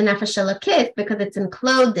so is the Nefesh Elokis because it's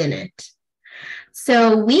enclosed in it.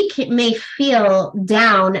 So we may feel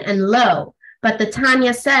down and low, but the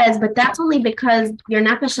Tanya says, but that's only because your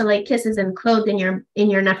Nefesh Elokis is enclosed in your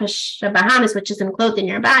Nefesh Bahamas, which is enclosed in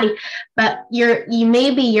your body. But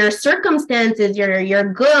your circumstances,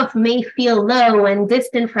 your guf may feel low and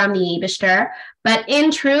distant from the Eibishter, but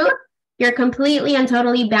in truth, you're completely and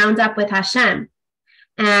totally bound up with Hashem.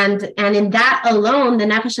 And in that alone, the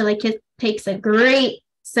Nefesh Elokis takes a great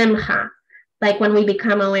simcha, like when we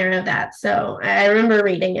become aware of that. So I remember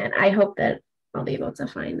reading it. I hope that I'll be able to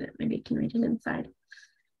find it. Maybe you can read it inside.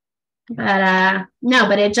 But no,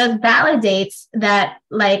 but it just validates that,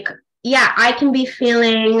 like, yeah, I can be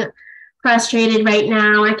feeling frustrated right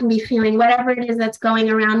now. I can be feeling whatever it is that's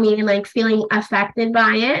going around me and like feeling affected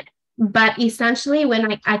by it. But essentially,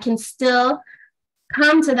 when I can still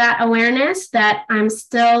come to that awareness that I'm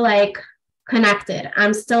still like connected,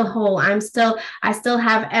 I'm still whole, I still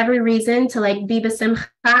have every reason to like be besimcha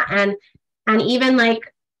and even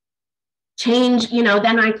like change,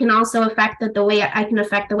 then I can also affect the way I can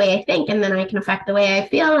affect the way I think, and then I can affect the way I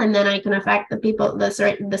feel, and then I can affect the people,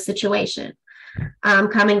 the situation,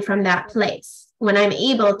 coming from that place. When I'm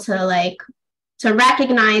able to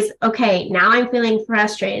recognize, okay, now I'm feeling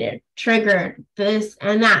frustrated, triggered, this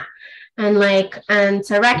and that. And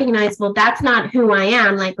to recognize, well, that's not who I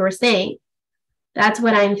am, like we're saying. That's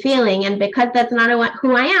what I'm feeling. And because that's not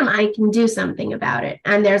who I am, I can do something about it.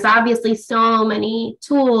 And there's obviously so many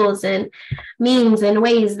tools and means and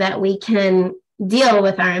ways that we can deal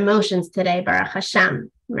with our emotions today, Baruch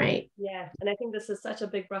Hashem, right? Yeah, and I think this is such a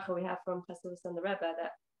big bracha we have from Chassidus and the Rebbe,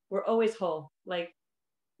 that we're always whole. Like,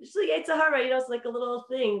 usually Yetzer Hara, it's like a little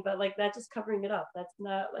thing, but like that just covering it up. That's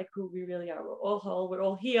not like who we really are. We're all whole. We're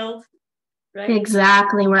all healed, right?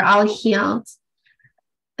 Exactly. We're all healed.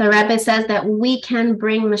 The Rebbe says that we can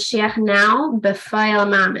bring Mashiach now, b'fayel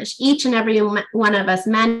mamish. Each and every one of us,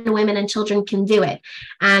 men, women, and children, can do it.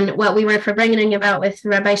 And what we were Farbrengening about with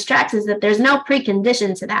Rabbi Strax is that there's no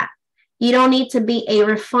precondition to that. You don't need to be a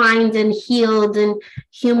refined and healed and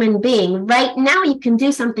human being. Right now, you can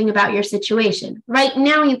do something about your situation. Right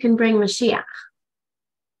now, you can bring Mashiach.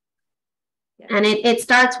 Yeah. And it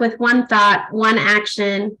starts with one thought, one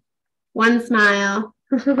action, one smile.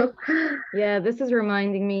 Yeah, this is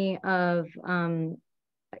reminding me of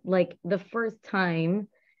like the first time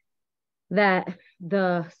that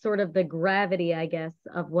the sort of the gravity, I guess,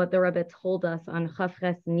 of what the Rebbe told us on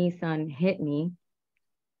Chavches Nisan hit me.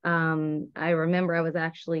 I remember I was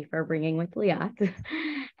actually Farbrengen with Liat,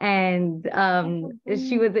 and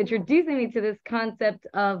she was introducing me to this concept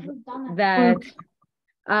of that,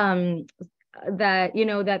 that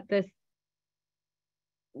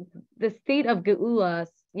the state of Geula,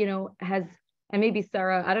 has, and maybe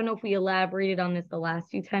Sarah, I don't know if we elaborated on this the last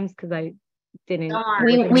few times because I didn't.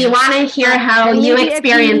 We want to hear how you experienced if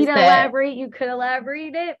you need to it. Elaborate, you could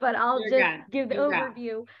elaborate it, but I'll give the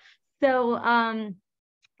overview. So,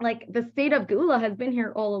 like the state of Geula has been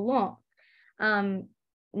here all along.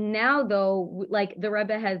 Now, though, like the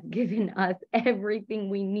Rebbe has given us everything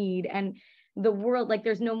we need, and the world, like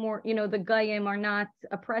there's no more, the Goyim are not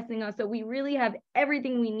oppressing us. So we really have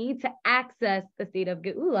everything we need to access the state of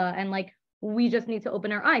Geula. And like, we just need to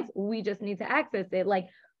open our eyes. We just need to access it. Like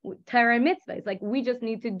Torah mitzvah, it's like, we just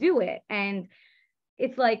need to do it. And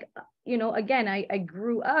it's like, again, I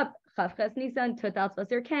grew up, Chavches Nisan, Total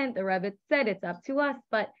Tzvasir Kent, the Rebbe said it's up to us.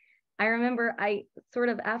 But I remember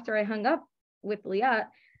after I hung up with Liat,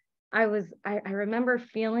 I remember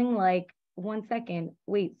feeling like, 1 second,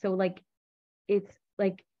 wait, so like, it's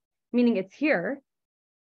like, meaning it's here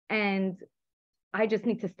and I just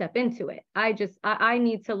need to step into it. I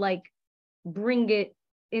need to like bring it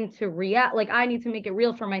into reality. Like I need to make it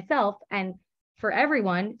real for myself and for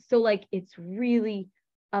everyone. So like, it's really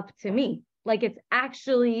up to me. Like it's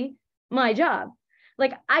actually my job.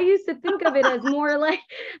 Like I used to think of it as more like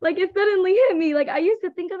it suddenly hit me. Like I used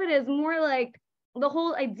to think of it as more like the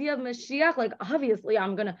whole idea of Mashiach, like obviously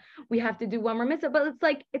we have to do one more mitzvah, but it's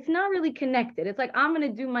like, it's not really connected. It's like, I'm going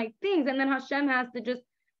to do my things and then Hashem has to just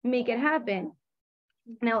make it happen.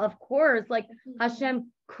 Now, of course, like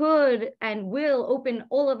Hashem could and will open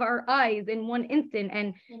all of our eyes in one instant,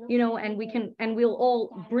 and and we'll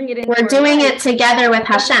all bring it in. We're doing it together with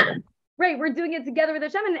Hashem. Right, we're doing it together with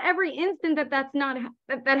Hashem, and every instant that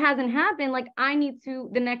hasn't happened, like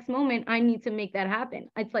the next moment, I need to make that happen.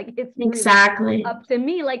 It's like, it's exactly really up to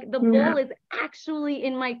me. Like the ball is actually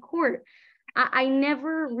in my court. I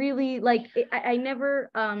never really I never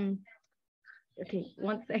okay,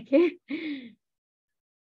 1 second.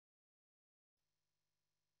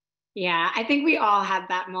 Yeah, I think we all had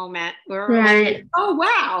that moment where we're right. like, oh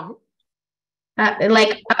wow.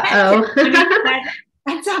 Like, uh-oh.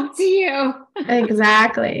 That's up to you.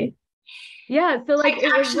 Exactly. Yeah, so like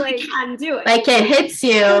I actually can do it. Like it hits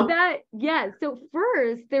you. So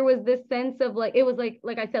first there was this sense of like, it was like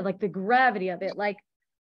I said, like the gravity of it, like,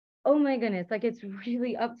 oh my goodness, like it's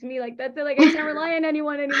really up to me. Like that's it. Like I can't rely on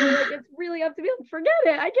anyone anymore. Like it's really up to me. Like, forget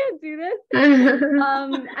it. I can't do this.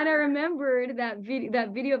 And I remembered that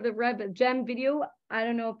video of the Rebbe Gem video. I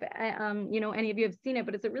don't know if any of you have seen it,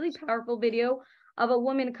 but it's a really powerful video of a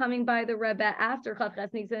woman coming by the Rebbe after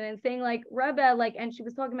Chafras Nixon and saying like, Rebbe, like, and she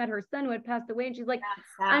was talking about her son who had passed away, and she's like,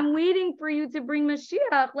 I'm waiting for you to bring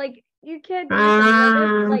Mashiach. Like you can't do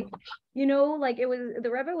it. Like, like it was,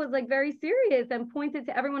 the Rebbe was like very serious and pointed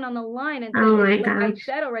to everyone on the line and said, like I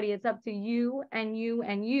said already, it's up to you and you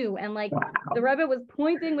and you. And like the Rebbe was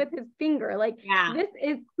pointing with his finger, like this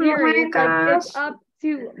is serious. Like it's up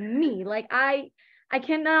to me. Like I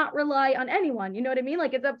cannot rely on anyone. You know what I mean?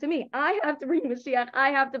 Like it's up to me. I have to bring Mashiach. I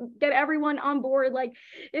have to get everyone on board. Like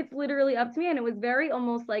it's literally up to me. And it was very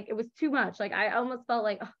almost like it was too much. Like I almost felt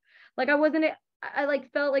like I wasn't, I like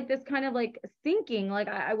felt like this kind of like sinking. Like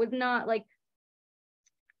I was not like,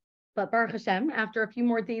 but Baruch Hashem, after a few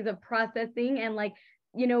more days of processing and like,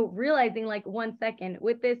 realizing like 1 second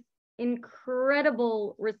with this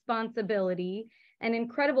incredible responsibility and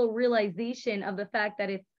incredible realization of the fact that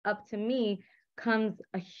it's up to me, comes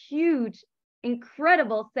a huge,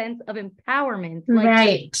 incredible sense of empowerment. Like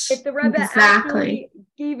right. if the Rebbe actually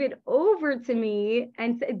gave it over to me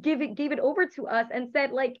and gave it over to us and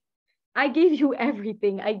said, like, I gave you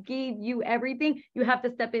everything. I gave you everything. You have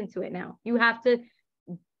to step into it now. You have to,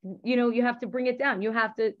 you have to bring it down. You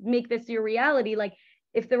have to make this your reality. Like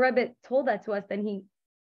if the Rebbe told that to us, then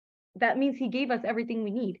that means he gave us everything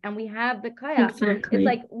we need. And we have the kaya. Exactly. It's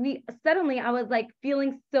like I was like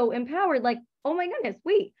feeling so empowered, like, oh my goodness,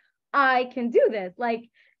 wait, I can do this. Like,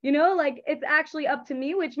 like it's actually up to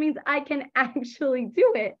me, which means I can actually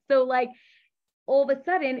do it. So like all of a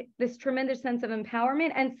sudden, this tremendous sense of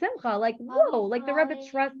empowerment and simcha, like, whoa, like the Rebbe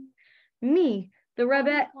trusts me. The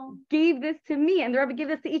Rebbe gave this to me, and the Rebbe gave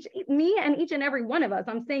this to each and every one of us.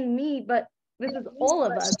 I'm saying me, but this is all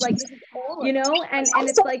of us, like, and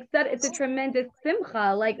it's like that. It's a tremendous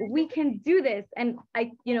simcha. Like we can do this. And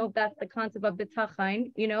that's the concept of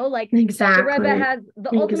bitachon, like exactly. the Rebbe has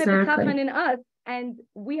the ultimate bitachon in us, and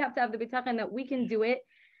we have to have the bitachon that we can do it.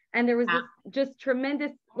 And there was this just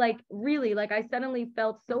tremendous, like, really, like I suddenly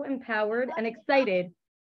felt so empowered and excited.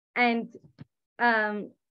 And, sorry,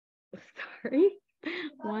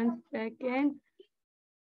 1 second.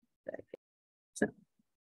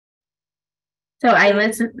 So I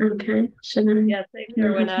listen. Okay. Shouldn't I? Yeah, same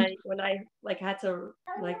here. When I like had to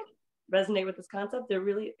like resonate with this concept,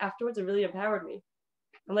 afterwards it really empowered me.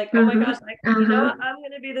 I'm like, oh my gosh, like, I'm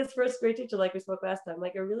gonna be this first grade teacher, like we spoke last time.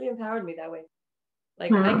 Like it really empowered me that way.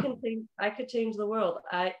 Like I could change the world.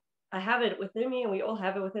 I have it within me, and we all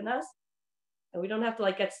have it within us. And we don't have to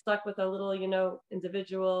like get stuck with a little,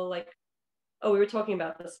 individual, like, oh, we were talking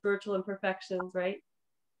about the spiritual imperfections, right?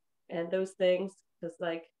 And those things, because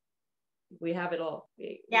like we have it all.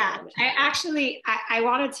 I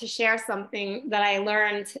wanted to share something that I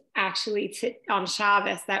learned actually on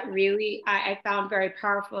Shabbos that really I found very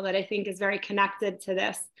powerful, that I think is very connected to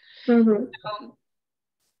this. Mm-hmm. So,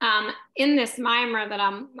 in this mimer that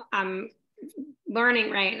I'm learning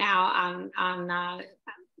right now on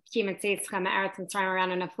Kimat Seitzcha Eretz Mitzrayim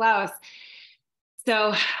around in Aflos.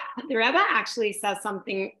 So the Rebbe actually says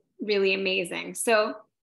something really amazing. So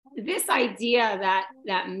this idea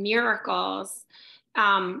that miracles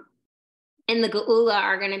in the Geula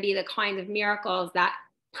are going to be the kind of miracles that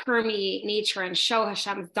permeate nature and show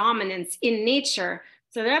Hashem's dominance in nature.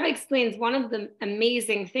 So the Rebbe explains one of the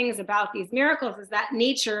amazing things about these miracles is that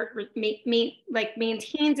nature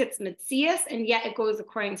maintains its metzias, and yet it goes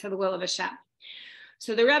according to the will of Hashem.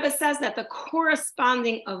 So the Rebbe says that the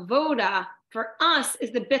corresponding avoda for us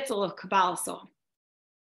is the bittul of Kabbalah soul.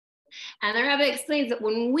 And the Rebbe explains that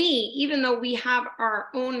when we, even though we have our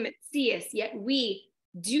own mitzias, yet we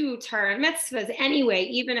do Torah and mitzvahs anyway,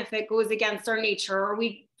 even if it goes against our nature, or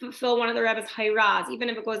we fulfill one of the Rebbe's hayraz, even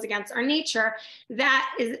if it goes against our nature, that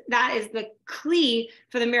is the kli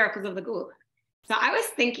for the miracles of the Geula. So I was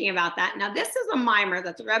thinking about that. Now, this is a mimer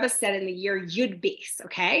that the Rebbe said in the year Yud Beis,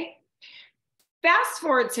 okay? Fast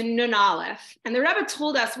forward to Nun Aleph, and the Rebbe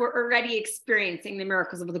told us we're already experiencing the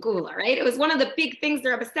miracles of the Geula, right? It was one of the big things the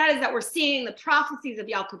Rebbe said is that we're seeing the prophecies of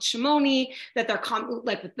Yalkut Shimoni, that they're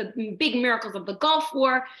like with the big miracles of the Gulf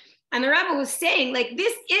War. And the Rebbe was saying, like,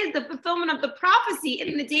 this is the fulfillment of the prophecy.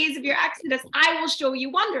 In the days of your Exodus, I will show you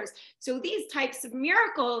wonders. So these types of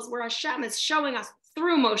miracles where Hashem is showing us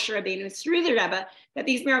through Moshe Rabbeinu, through the Rebbe, that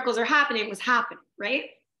these miracles are happening, was happening, right?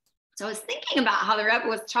 So I was thinking about how the Rebbe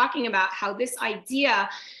was talking about how this idea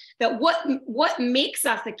that what makes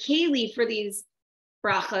us a keli for these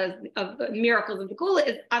brachas of the miracles of the Geula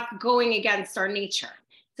is us going against our nature.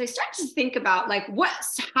 So I started to think about like what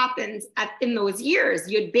happens in those years,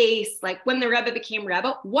 Yud Beis, like when the Rebbe became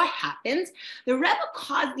Rebbe, what happened? The Rebbe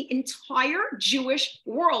caused the entire Jewish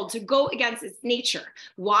world to go against its nature.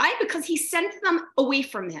 Why? Because he sent them away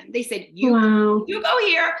from him. They said, you go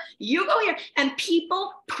here, you go here. And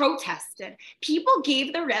people protested. People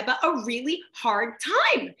gave the Rebbe a really hard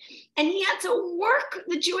time. And he had to work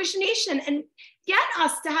the Jewish nation and get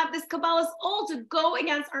us to have this Kabbalah's all to go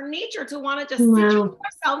against our nature, to want to just situate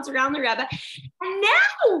ourselves around the Rebbe. And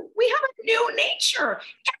now we have a new nature.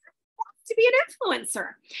 Everyone wants to be an influencer.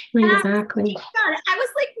 Exactly. And I was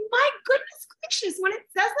like, my goodness gracious, when it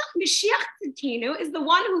says that Moshiach Tzidkenu is the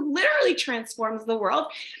one who literally transforms the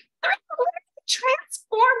world, the Rebbe literally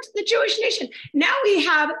transformed the Jewish nation. Now we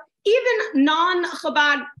have even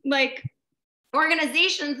non-Chabad, like,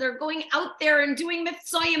 organizations that are going out there and doing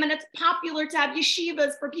mitzvahim, and it's popular to have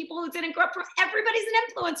yeshivas for people who didn't grow up from. Everybody's an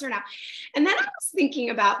influencer now. And then I was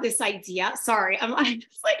thinking about this idea. Sorry, I'm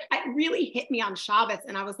just like, it really hit me on Shabbos,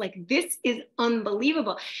 and I was like, this is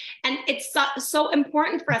unbelievable. And it's so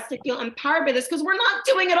important for us to feel empowered by this, because we're not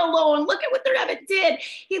doing it alone. Look at what the Rebbe did.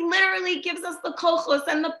 He literally gives us the kochos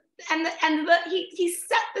and he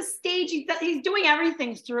set the stage. He's doing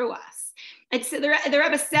everything through us. It's the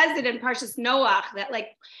Rebbe says it in Parshas Noach that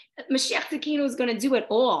like Moshiach Tzidkenu is going to do it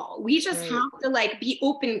all. We just have to like be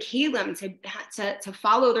open kelim to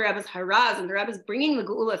follow the Rebbe's haraz, and the Rebbe's bringing the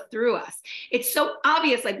Geula through us. It's so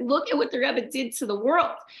obvious. Like, look at what the Rebbe did to the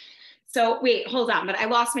world. So wait, hold on, but I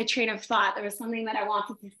lost my train of thought. There was something that I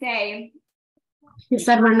wanted to say. You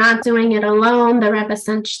said we're not doing it alone. The Rebbe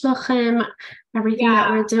sent shluchim. Everything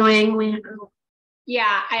that we're doing,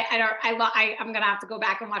 yeah, I'm gonna have to go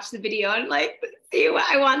back and watch the video and like see what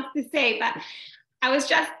I want to say. But I was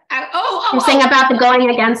just you're saying about the going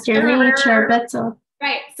against your nature, but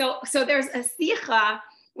right. So there's a sicha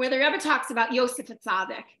where the Rebbe talks about Yosef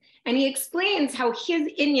Tzaddik, and he explains how his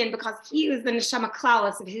inyan, because he was the neshama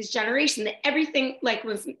klaus of his generation, that everything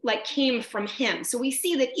came from him. So we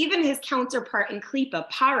see that even his counterpart in Klipa,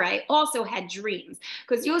 Parai, also had dreams,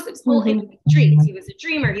 because Yosef's whole thing was dreams. He was a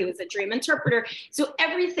dreamer. He was a dream interpreter. So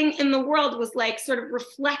everything in the world was like sort of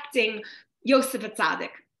reflecting Yosef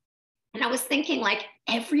Tzaddik. And I was thinking, like,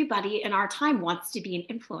 everybody in our time wants to be an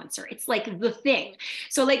influencer. It's like the thing.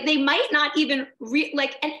 So like they might not even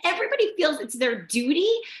and everybody feels it's their duty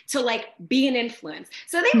to like be an influence.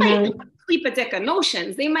 So they might have klipadika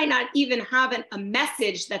notions. They might not even have a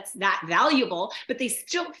message that's that valuable, but they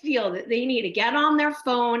still feel that they need to get on their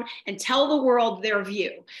phone and tell the world their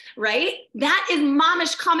view, right? That is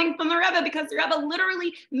mamish coming from the Rebbe, because the Rebbe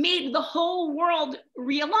literally made the whole world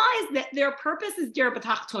realize that their purpose is dir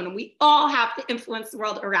b'tachton, and we all have to influence the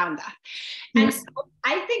world around that. And so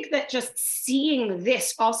I think that just seeing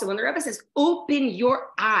this also, when the Rebbe says, open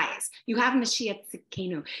your eyes, you have Moshiach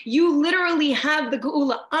Tzidkenu. You literally have the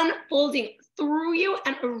Geula unfolding through you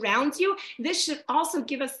and around you. This should also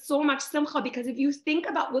give us so much simcha, because if you think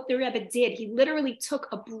about what the Rebbe did, he literally took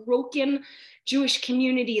a broken Jewish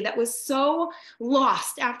community that was so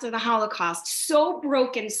lost after the Holocaust, so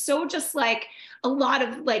broken, so just like a lot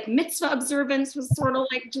of like mitzvah observance was sort of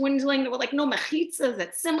like dwindling. There were like no mechitzas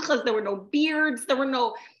at simchas. There were no beards. There were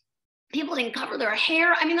no, people didn't cover their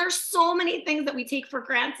hair. I mean, there's so many things that we take for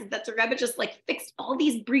granted that the Rebbe just like fixed all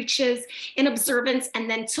these breaches in observance and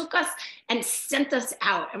then took us and sent us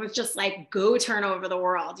out and was just like, go turn over the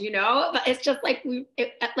world, you know? But it's just like the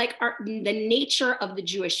nature of the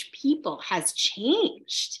Jewish people has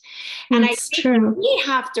changed. And I think we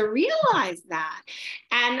have to realize that.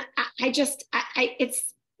 And that's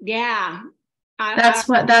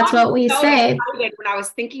what we say. When I was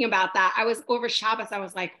thinking about that, I was over Shabbos, I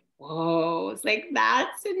was like, whoa, it's like,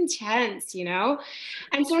 that's intense, you know?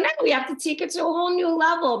 And so now we have to take it to a whole new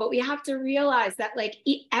level, but we have to realize that like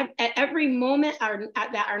at every moment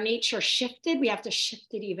that our nature shifted, we have to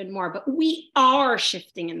shift it even more, but we are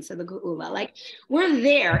shifting into the Geula. Like we're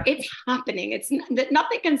there, it's happening. It's that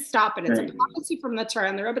nothing can stop it. It's a prophecy from the Torah,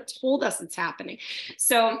 and the Rebbe told us it's happening.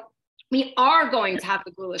 So we are going to have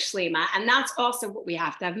the Gula Shlema, and that's also what we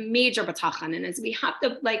have to have major batachan in. Is we have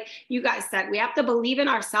to, like you guys said, we have to believe in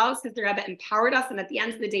ourselves because the Rebbe empowered us, and at the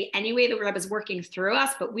end of the day, anyway, the Rebbe is working through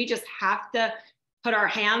us. But we just have to put our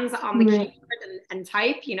hands on the keyboard and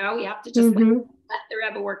type. You know, we have to just let the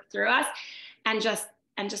Rebbe work through us, and just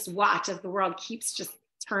watch as the world keeps just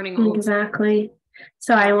turning over. Exactly.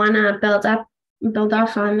 So I want to build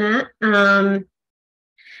off on that.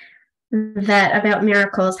 That about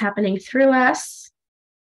miracles happening through us.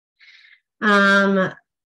 So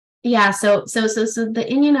the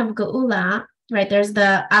Indian of Geula, right? There's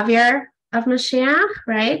the Avir of Mashiach,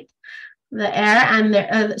 right? The air and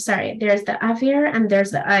there's the Avir and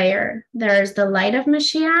there's the air. There's the light of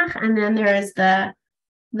Mashiach, and then there is the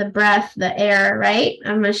breath, the air, right,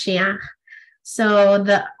 of Mashiach. So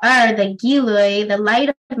the Gilui, the light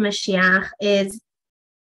of Mashiach is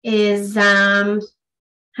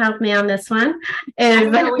help me on this one.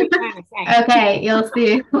 Okay, you'll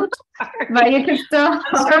see. But you can still.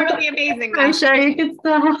 That's totally amazing. I'm sure you can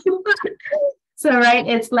still. So right,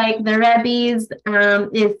 it's like the Rebbe's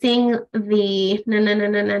is seeing the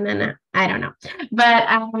no. I don't know,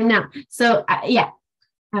 but no. So yeah,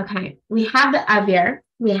 okay. We have the Avir.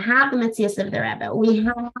 We have the Metzias of the Rebbe. We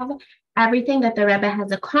have everything that the Rebbe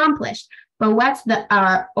has accomplished. But what's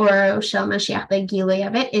our Oro Shel Mashiach, the Gilui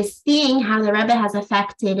of it, is seeing how the Rebbe has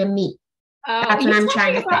affected me. That's what I'm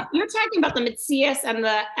trying to say. You're talking about the Metzias and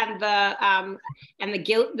the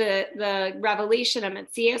revelation of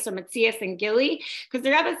Metzias, or Metzias and Gili, because the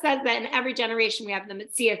Rebbe says that in every generation we have the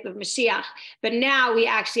Metzias of Mashiach, but now we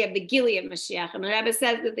actually have the Gili of Mashiach, and the Rebbe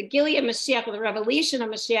says that the Gili of Mashiach, or the revelation of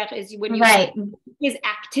Mashiach, is when you see his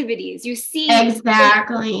activities. You see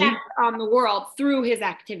exactly on the world through his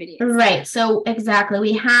activities. Right. So exactly,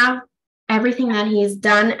 we have everything that he's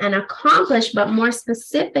done and accomplished, but more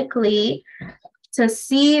specifically, to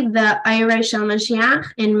see the Eirei Shel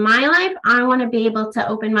Mashiach in my life, I want to be able to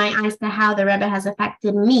open my eyes to how the Rebbe has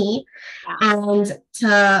affected me, and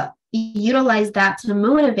to utilize that to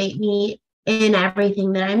motivate me in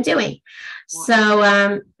everything that I'm doing. So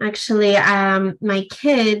actually, my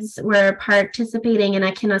kids were participating in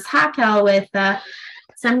a Kinos Hakel with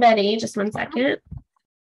somebody. Just one second.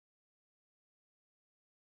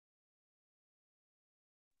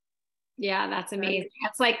 Yeah, that's amazing.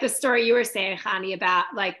 It's like the story you were saying, Chani,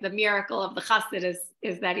 about like the miracle of the chassid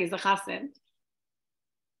is that he's a chassid.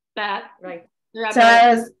 That right. So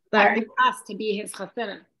I was us to be his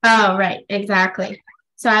chassidim. Oh, right, exactly.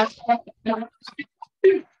 So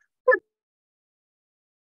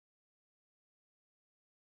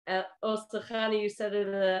also, Chani, you said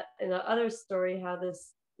in a other story how the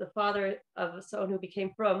father of someone who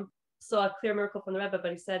became from saw a clear miracle from the Rebbe,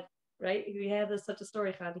 but he said, right? We had such a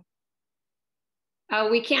story, Chani. Oh,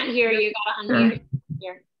 we can't hear you. You gotta unmute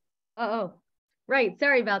here. Oh, right.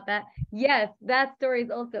 Sorry about that. Yes, that story is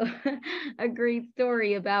also a great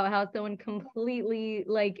story about how someone completely,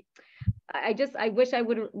 like, I wish I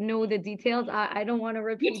would know the details. I don't want to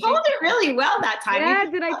repeat. You told it really well that time. Yeah,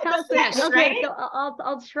 did I tell it? Okay, right? So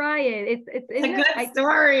I'll try it. It's a good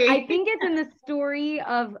story. I think it's in the story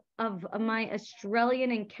of my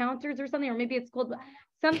Australian encounters or something, or maybe it's called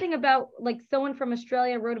something about like someone from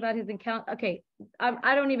Australia wrote about his encounter. Okay,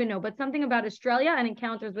 I don't even know, but something about Australia and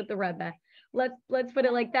encounters with the Rebbe. Let's put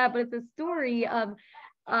it like that. But it's a story of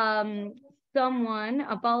someone,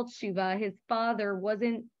 a Baal Tshuva. His father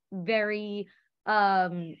wasn't very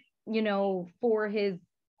for his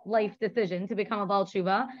life decision to become a Baal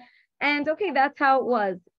Tshuva. And okay, that's how it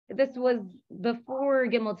was. This was before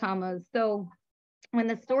Gimel Tammuz. So when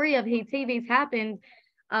the story of Hey Teves happened,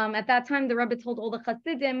 at that time the Rebbe told all the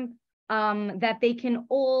Chassidim that they can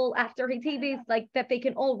all, after Hey Teves, like that they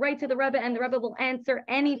can all write to the Rebbe, and the Rebbe will answer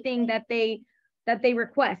anything that they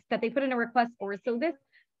request, that they put in a request for. So this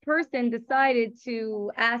person decided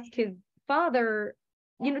to ask his father,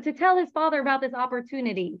 to tell his father about this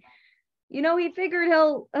opportunity. He figured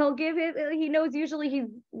he'll give it. He knows usually he's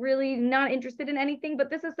really not interested in anything,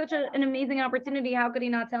 but this is such an amazing opportunity. How could he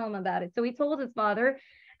not tell him about it? So he told his father,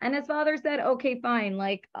 and his father said, okay, fine,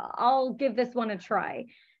 like I'll give this one a try.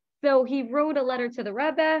 So he wrote a letter to the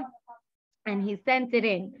Rebbe and he sent it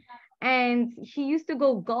in. And he used to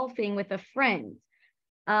go golfing with a friend.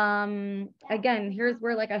 Again, here's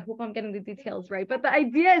where, like, I hope I'm getting the details right, but the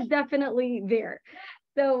idea is definitely there.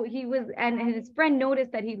 So he was, and his friend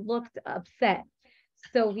noticed that he looked upset.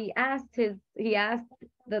 So the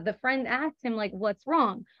friend asked him, like, what's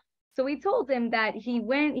wrong? So he told him that he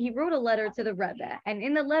wrote a letter to the Rebbe. And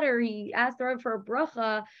in the letter, he asked the Rebbe for a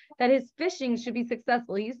bracha that his fishing should be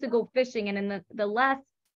successful. He used to go fishing. And in the last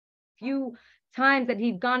few times that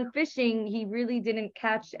he'd gone fishing, he really didn't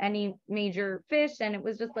catch any major fish. And it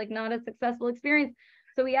was just like not a successful experience.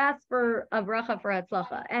 So he asked for a bracha for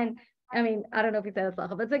Hatzlacha. And I mean, I don't know if he said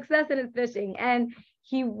Hatzlacha, but success in his fishing. And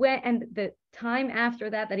he went, and the time after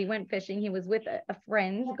that he went fishing, he was with a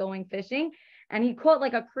friend going fishing, and he caught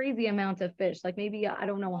like a crazy amount of fish, like maybe, I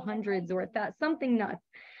don't know, hundreds or that, something nuts.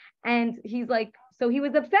 And he's like, so he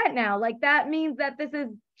was upset now, like that means that this is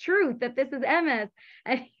truth, that this is MS.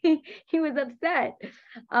 And he was upset.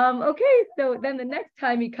 Okay, so then the next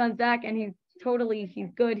time he comes back and he's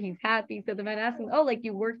good, he's happy. So the man asked him, oh, like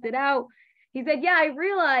you worked it out? He said, yeah, I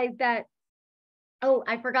realized that, oh,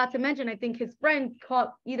 I forgot to mention, I think his friend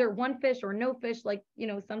caught either one fish or no fish, like,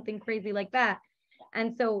 something crazy like that.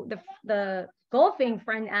 And so the golfing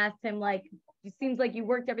friend asked him, like, it seems like you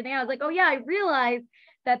worked everything out. I was like, oh yeah, I realized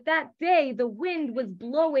that day the wind was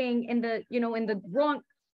blowing in the, in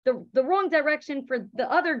the wrong direction for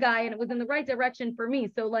the other guy, and it was in the right direction for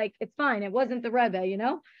me. So like, it's fine. It wasn't the Rebbe,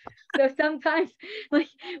 So sometimes like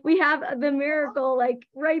we have the miracle like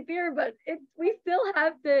right there, but we still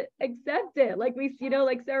have to accept it. Like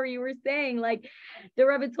like Sarah, you were saying, like the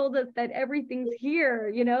Rebbe told us that everything's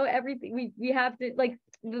here, everything we have to, like,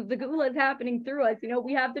 the Geula is happening through us,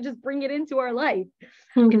 we have to just bring it into our life.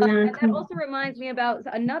 Exactly. And that also reminds me about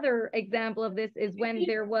another example of this is when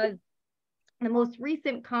there was the most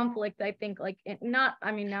recent conflict, I think, like now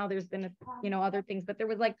there's been, other things, but there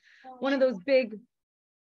was like one of those big,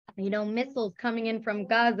 missiles coming in from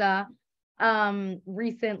Gaza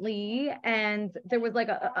recently, and there was like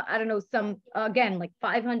I don't know, some, again, like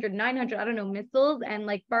 500, 900, I don't know, missiles, and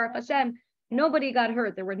like Baruch Hashem, nobody got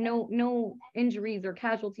hurt. There were no injuries or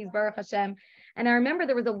casualties, Baruch Hashem. And I remember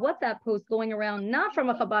there was a WhatsApp post going around, not from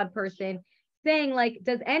a Chabad person, saying like,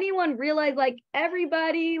 does anyone realize, like,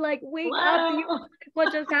 everybody, like, wake up, do you know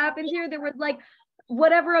what just happened here? There was like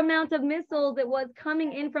whatever amount of missiles it was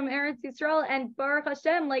coming in from Eretz Yisrael, and Baruch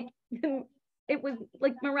Hashem, like it was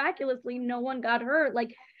like miraculously no one got hurt.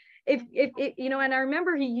 Like if and I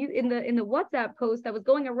remember he in the WhatsApp post that was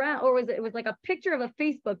going around, or it was like a picture of a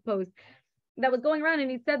Facebook post that was going around,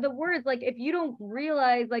 and he said the words, like, if you don't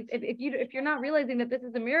realize, like, if you're not realizing that this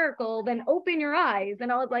is a miracle, then open your eyes.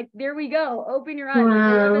 And I was like, there we go, open your eyes.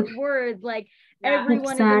 Wow. Like the Rebbe's words, like,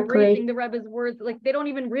 everyone is embracing the Rebbe's words, like they don't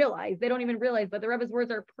even realize, but the Rebbe's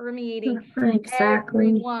words are permeating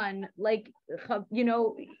everyone, like,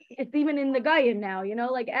 it's even in the Goyim now,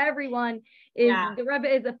 like everyone is, the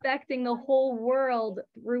Rebbe is affecting the whole world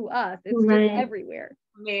through us. It's just everywhere.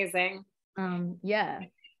 Amazing.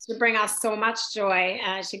 To bring us so much joy,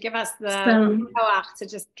 and should give us the koach to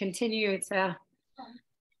just continue to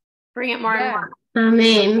bring it more and more.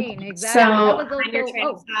 Amen. Exactly. You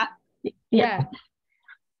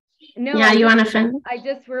want to finish? I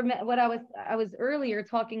just remember what I was earlier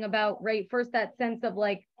talking about, right? First, that sense of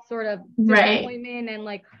like sort of disappointment and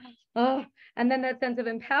like, oh, and then that sense of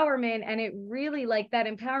empowerment. And it really, like, that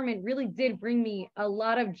empowerment really did bring me a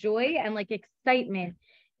lot of joy and like excitement.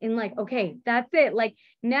 In like, okay, that's it. Like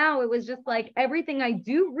now it was just like everything I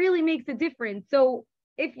do really makes a difference. So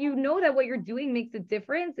if you know that what you're doing makes a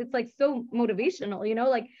difference, it's like so motivational,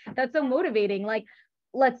 like that's so motivating. Like,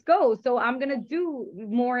 let's go. So I'm going to do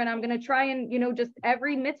more, and I'm going to try and, just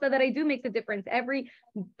every mitzvah that I do makes a difference. Every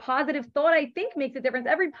positive thought I think makes a difference.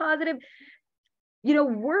 Every positive,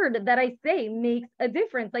 word that I say makes a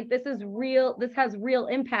difference. Like this is real. This has real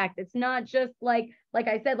impact. It's not just like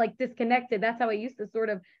I said, like disconnected. That's how I used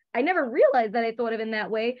to I never realized that I thought of it in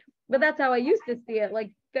that way, but that's how I used to see it,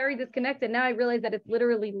 like very disconnected. Now I realize that it's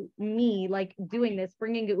literally me, like doing this,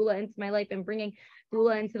 bringing Geula into my life and bringing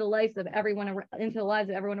Geula into the lives of everyone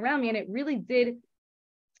around me. And it really did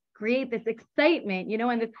create this excitement,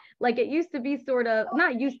 and it's like, it used to be sort of,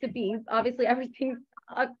 not used to be, obviously everything's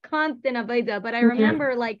a constant avodah, but I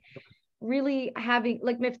remember like really having,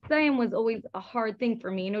 like, Miftzayim was always a hard thing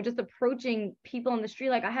for me, just approaching people on the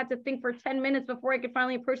street. Like I had to think for 10 minutes before I could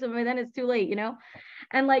finally approach them, and then it's too late,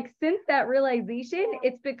 and like since that realization,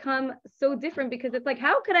 it's become so different, because it's like,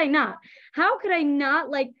 how could I not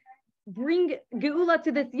like bring Geula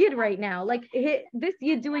to this Yid right now? Like this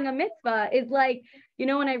Yid doing a mitzvah is like,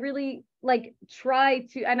 and I really like try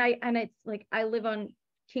to, and it's like, I live on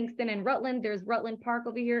Kingston and Rutland. There's Rutland Park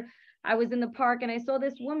over here. I was in the park and I saw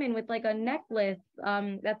this woman with like a necklace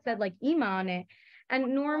that said like Ima on it.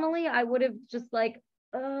 And normally I would have just like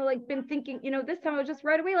like been thinking, this time I was just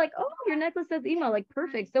right away like, oh, your necklace says email, like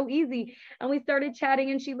perfect, so easy. And we started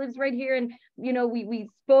chatting, and she lives right here, and we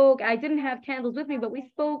spoke. I didn't have candles with me, but we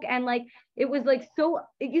spoke, and like it was like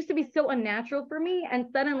it used to be so unnatural for me, and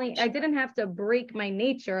suddenly I didn't have to break my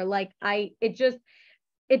nature. Like it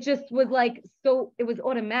just was like, so it was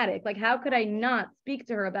automatic. Like, how could I not speak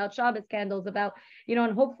to her about Shabbos candles, about,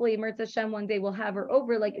 and hopefully Mirza Hashem one day we'll have her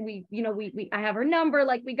over. Like I have her number,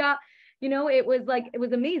 like we got, it was like, it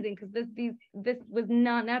was amazing, because this was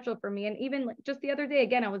not natural for me. And even like just the other day,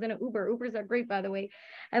 again, I was in an Uber. Ubers are great, by the way.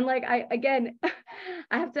 And like, I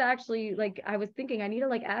have to actually, like, I was thinking I need to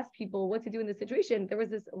like ask people what to do in this situation. There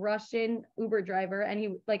was this Russian Uber driver, and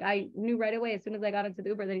he, like, I knew right away as soon as I got into the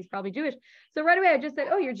Uber that he's probably Jewish. So right away I just said,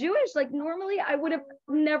 oh, you're Jewish? Like, normally I would have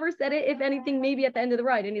never said it, if anything, maybe at the end of the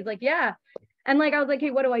ride. And he's like, yeah. And like, I was like,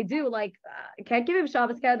 hey, what do I do? Like, I can't give him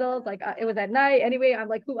Shabbos candles. Like, it was at night anyway. I'm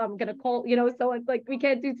like, who I'm going to call, so it's like, we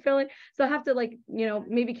can't do tefillin. So I have to like,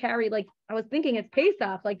 maybe carry, like, I was thinking it's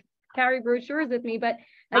Pesach, like carry brochures with me. But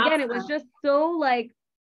again, it was just so like,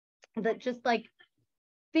 that just like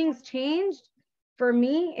things changed for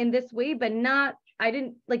me in this way, but not, I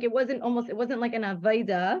didn't like, it wasn't like an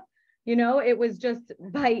Avaida. It was just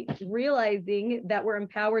by realizing that we're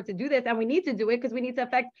empowered to do this, and we need to do it because we need to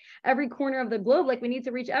affect every corner of the globe. Like, we need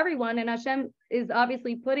to reach everyone, and Hashem is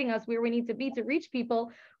obviously putting us where we need to be to reach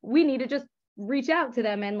people. We need to just reach out to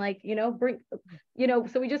them and like, bring,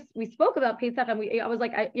 so we spoke about Pesach, and I was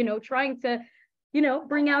like, trying to,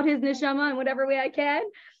 bring out his neshama in whatever way I can.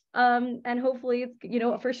 And hopefully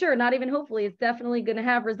it's, for sure, not even hopefully, it's definitely going to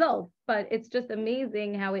have results, but it's just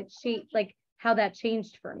amazing how it changed, like how that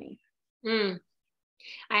changed for me. I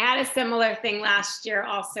had a similar thing last year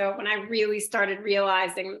also, when I really started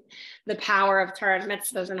realizing the power of Torah and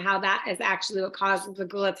mitzvahs and how that is actually what causes the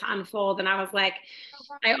Gula to unfold. And I was like,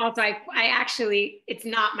 I actually, it's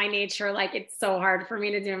not my nature. Like, it's so hard for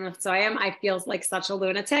me to do mitzvahs. I feel like such a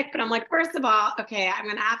lunatic, but I'm like, first of all, okay, I'm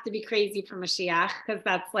going to have to be crazy for Mashiach, because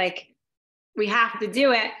that's like, we have to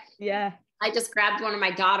do it. Yeah. I just grabbed one of my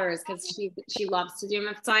daughters because she loves to do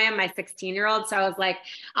mitzvahs, my 16-year-old. So I was like,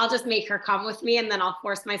 I'll just make her come with me, and then I'll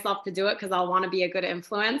force myself to do it because I'll want to be a good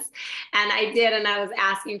influence. And I did. And I was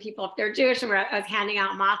asking people if they're Jewish, and I was handing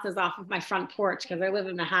out matzahs off of my front porch because I live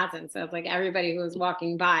in Manhattan. So it's like everybody who was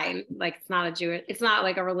walking by, like, it's not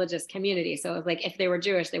like a religious community. So it was like, if they were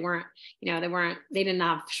Jewish, they didn't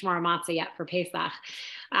have shmar matzah yet for Pesach.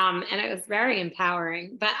 And it was very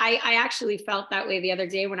empowering. But I actually felt that way the other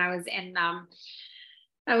day when I was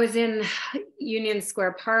in Union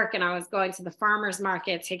Square Park, and I was going to the farmer's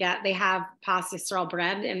market they have Pas Yisrael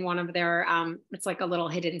bread in one of their, it's like a little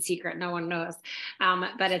hidden secret, no one knows.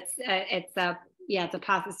 But it's a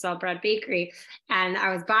Pas Yisrael bread bakery. And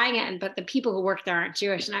I was buying it, but the people who work there aren't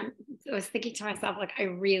Jewish. And I was thinking to myself, like, I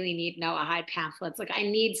really need Noahide pamphlets. Like, I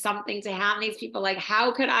need something to have these people. Like,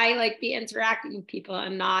 how could I like be interacting with people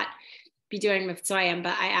and not be doing mitzvahs?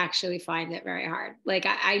 But I actually find it very hard. Like,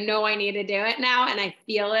 I know I need to do it now, and I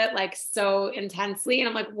feel it like so intensely. And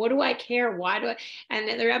I'm like, what do I care? Why do I? And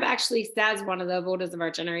the Rebbe actually says one of the avodas of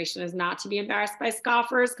our generation is not to be embarrassed by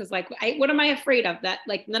scoffers, because like, what am I afraid of? That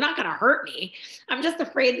like, they're not going to hurt me. I'm just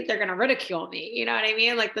afraid that they're going to ridicule me. You know what I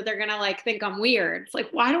mean? Like, that they're going to like think I'm weird. It's like,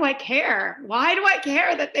 why do I care? Why do I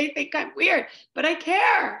care that they think I'm weird? But I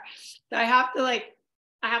care. So I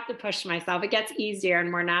have to push myself. It gets easier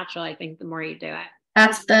and more natural, I think, the more you do it.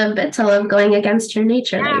 That's the bittul of going against your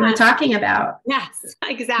nature that you were talking about. Yes,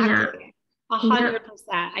 exactly. 100%.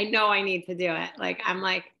 I know I need to do it. Like, I'm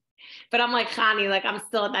like, Chani, like, I'm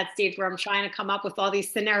still at that stage where I'm trying to come up with all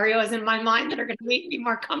these scenarios in my mind that are going to make me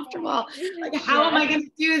more comfortable. Like, how am I going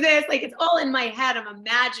to do this? Like, it's all in my head. I'm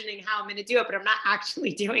imagining how I'm going to do it, but I'm not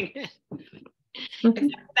actually doing it.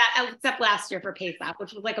 Except last year for Pesach,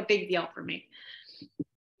 which was like a big deal for me.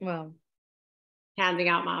 Wow. Handing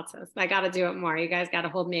out matzahs. I got to do it more. You guys got to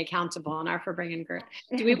hold me accountable in our Farbrengen group.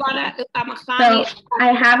 Do we want to? So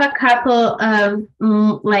I have a couple of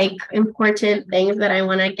like important things that I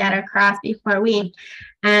want to get across before we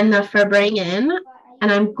end the Farbrengen,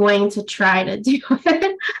 and I'm going to try to do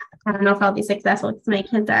it. I don't know if I'll be successful because my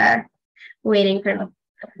kids are waiting for them.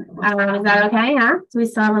 Is that okay? Yeah. Do we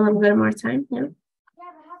still have a little bit more time? Yeah.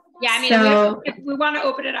 Yeah, I mean, if we want to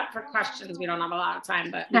open it up for questions, we don't have a lot of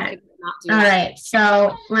time, but we could not do that. All right.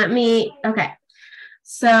 So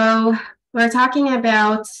So we're talking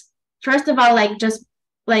about, first of all, like just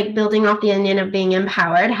like building off the union of being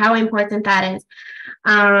empowered, how important that is.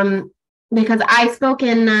 Because I spoke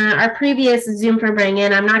in our previous Zoom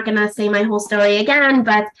Farbrengen, I'm not going to say my whole story again,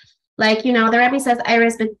 but like, the Rebbe says,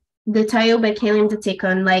 Iris, the Tayuba Kalim de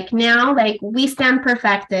Tikkun. Like now, like we stand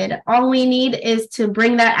perfected. All we need is to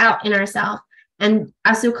bring that out in ourselves. And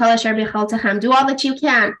asu kol asher bichaltechem. Do all that you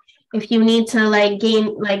can. If you need to like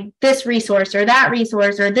gain like this resource or that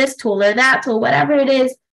resource or this tool or that tool, whatever it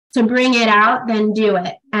is to bring it out, then do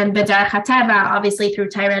it. And b'derech hateva, obviously through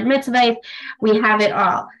Torah mitzvah, we have it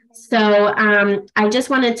all. So I just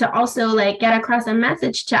wanted to also like get across a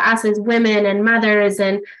message to us as women and mothers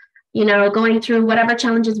and, you know, going through whatever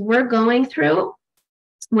challenges we're going through.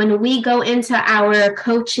 When we go into our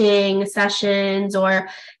coaching sessions or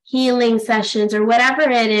healing sessions or whatever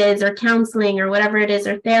it is, or counseling or whatever it is,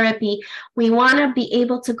 or therapy, we want to be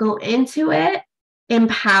able to go into it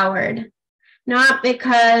empowered, not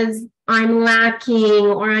because I'm lacking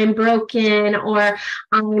or I'm broken or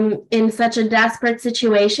I'm in such a desperate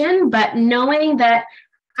situation, but knowing that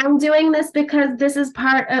I'm doing this because this is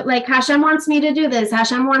part of, like, Hashem wants me to do this.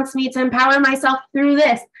 Hashem wants me to empower myself through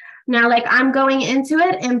this. Now, like, I'm going into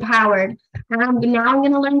it empowered. Now I'm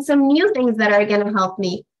going to learn some new things that are going to help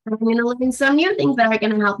me. I'm going to learn some new things that are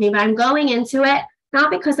going to help me, but I'm going into it not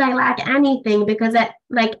because I lack anything, because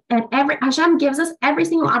Hashem gives us every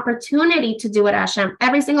single opportunity to do what Hashem,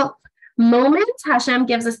 every single moment, Hashem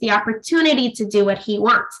gives us the opportunity to do what he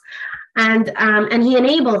wants. And he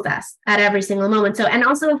enables us at every single moment. So, and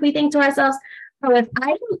also if we think to ourselves, oh, if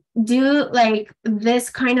I do like this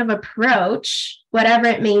kind of approach, whatever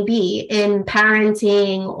it may be in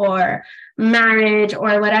parenting or marriage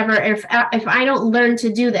or whatever, if I don't learn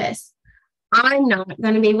to do this, I'm not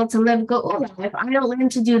going to be able to live Geula. If I don't learn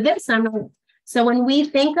to do this, I'm not. So when we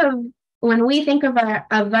think of our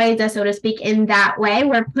Avodah, so to speak, in that way,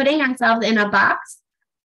 we're putting ourselves in a box.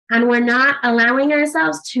 And we're not allowing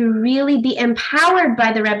ourselves to really be empowered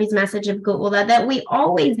by the Rebbe's message of Geula, that we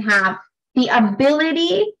always have the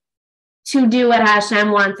ability to do what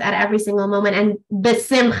Hashem wants at every single moment, and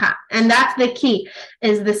b'simcha. And that's the key,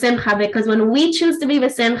 is the simcha, because when we choose to be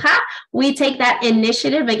b'simcha, we take that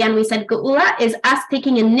initiative. Again, we said Geula is us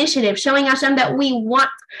taking initiative, showing Hashem that we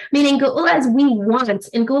want, meaning Geula is we want.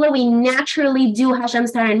 In Geula, we naturally do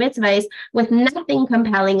Hashem's Torah and mitzvahs with nothing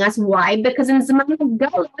compelling us. Why? Because in Zman of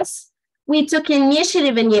Golus, we took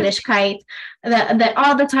initiative in Yiddishkeit, that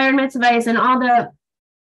all the Torah and mitzvahs and all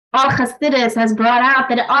Chassidus has brought out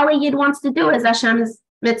that all a Yid wants to do is Hashem's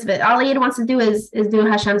mitzvah. All a Yid wants to do is do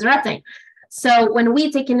Hashem's ratzon. So when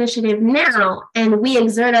we take initiative now and we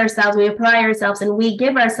exert ourselves, we apply ourselves, and we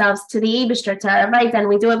give ourselves to the Eibishter, to our right, and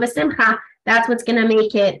we do it with simcha, that's what's going to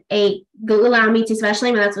make it a Geula Amiti Sveshlim,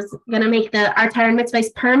 and that's what's going to make our Torah and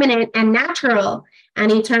mitzvahs permanent and natural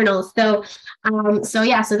and eternal. So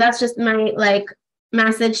that's just my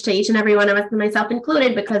message to each and every one of us, and myself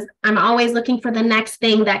included, because I'm always looking for the next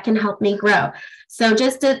thing that can help me grow. So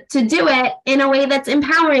just to do it in a way that's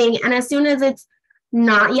empowering. And as soon as it's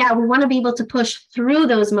not, we want to be able to push through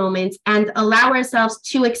those moments and allow ourselves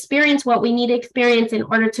to experience what we need to experience in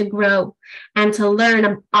order to grow and to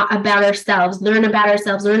learn about ourselves, learn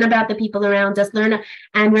about the people around us,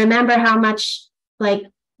 and remember how much the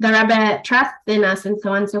Rebbe trusts in us, and so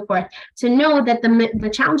on and so forth, to know that the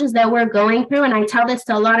challenges that we're going through, and I tell this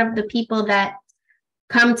to a lot of the people that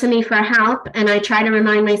come to me for help, and I try to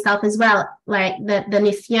remind myself as well, like the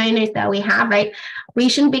nisyonos that we have, right? We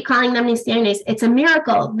shouldn't be calling them nisyonos. It's a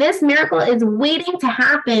miracle. This miracle is waiting to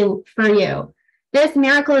happen for you. This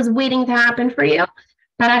miracle is waiting to happen for you.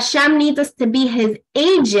 But Hashem needs us to be his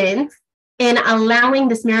agent in allowing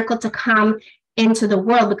this miracle to come into the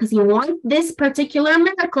world, because he wants this particular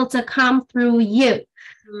miracle to come through you.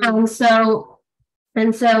 And so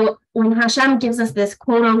when Hashem gives us this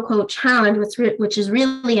quote unquote challenge, which is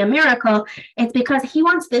really a miracle, it's because he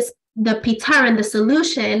wants the pitaron, the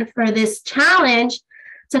solution for this challenge,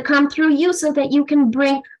 to come through you, so that you can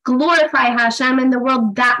glorify Hashem in the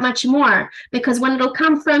world that much more. Because when it'll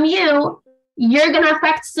come from you, you're going to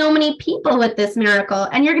affect so many people with this miracle,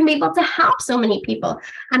 and you're going to be able to help so many people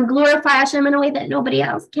and glorify Hashem in a way that nobody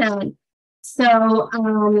else can. So,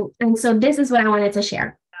 so this is what I wanted to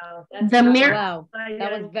share. Wow, wow,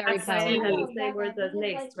 that was very powerful. The same words as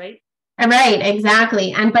next, right? Right,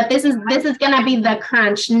 exactly. But this is going to be the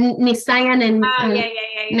crunch, Nisayan and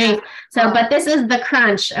Yeah. So, but this is the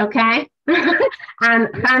crunch, okay? And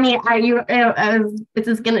Hani, you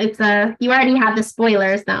already have the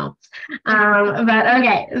spoilers though. But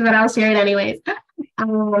I'll share it anyways.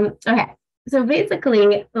 Okay. So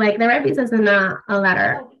basically, like the Rebbe says in a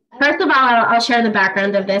letter. First of all, I'll share the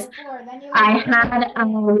background of this. I had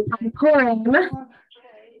on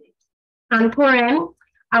Purim,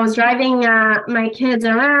 I was driving my kids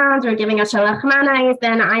around, or giving a shalach manais,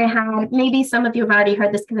 and I had, maybe some of you have already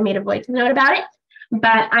heard this because I made a voice note about it,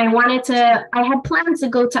 but I had planned to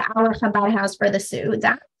go to our Chabad house for the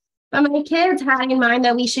Suda. But my kids had in mind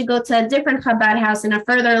that we should go to a different Chabad house in a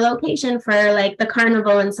further location for like the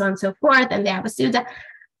carnival and so on and so forth, and they have a Suda.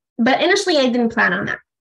 But initially I didn't plan on that.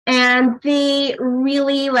 And they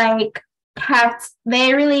really kept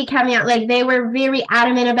me out. Like they were very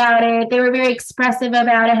adamant about it. They were very expressive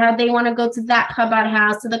about it, how they want to go to that Chabad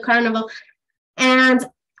house, to the carnival. And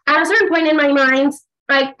at a certain point in my mind,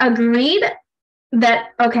 I agreed that,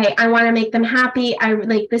 okay, I want to make them happy.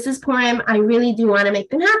 This is Purim. I really do want to make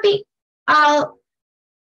them happy. I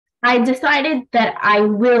decided that I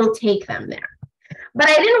will take them there. But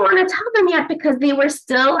I didn't want to tell them yet because they were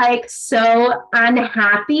still so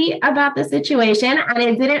unhappy about the situation. And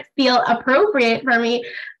it didn't feel appropriate for me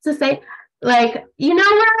to say, you know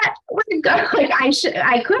what? We're good.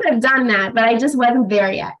 I could have done that, but I just wasn't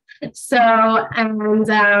there yet. So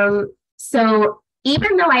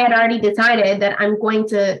even though I had already decided that I'm going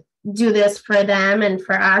to do this for them and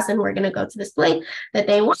for us, and we're going to go to this place that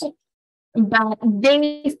they want, but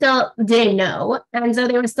they still didn't know. And so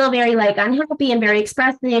they were still very unhappy and very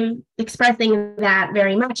expressing that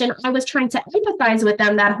very much. And I was trying to empathize with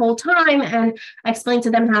them that whole time and explain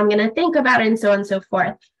to them how I'm going to think about it and so on and so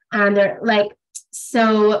forth. And they're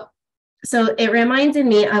so it reminded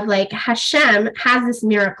me of Hashem has this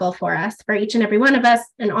miracle for us, for each and every one of us,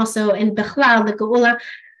 and also in Bechlal, the Geula,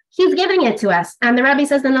 He's giving it to us. And the Rebbe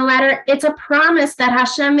says in the letter, it's a promise that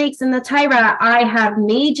Hashem makes in the Torah. I have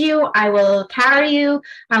made you, I will carry you,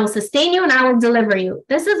 I will sustain you, and I will deliver you.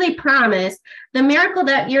 This is a promise. The miracle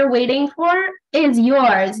that you're waiting for is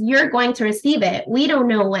yours. You're going to receive it. We don't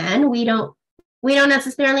know when. We don't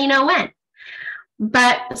necessarily know when.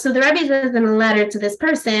 But so the Rebbe says in a letter to this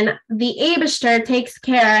person, the Eibishter takes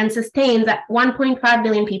care and sustains 1.5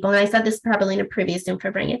 billion people. And I said this probably in a previous Zoom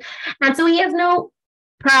Farbrengen. And so he has no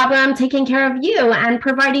problem taking care of you and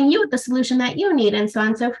providing you with the solution that you need and so on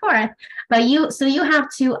and so forth. But you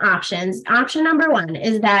have two options. Option number one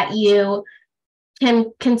is that you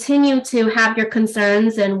can continue to have your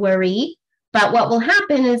concerns and worry. But what will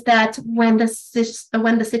happen is that when the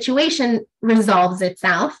situation resolves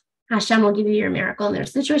itself, Hashem will give you your miracle and their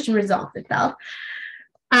situation resolves itself.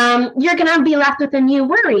 You're going to be left with a new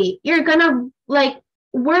worry. You're going to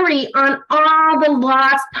worry on all the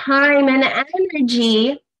lost time and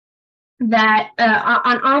energy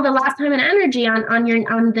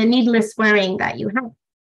on the needless worrying that you have.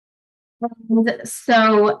 And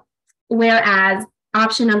so, whereas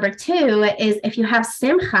option number two is if you have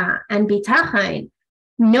simcha and bitachon,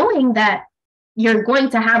 knowing that you're going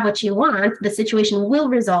to have what you want, the situation will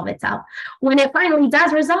resolve itself. When it finally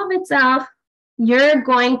does resolve itself, you're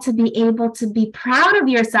going to be able to be proud of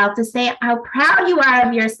yourself, to say how proud you are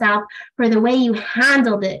of yourself for the way you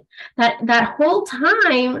handled it. That whole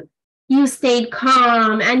time you stayed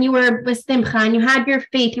calm and you were b'simcha and you had your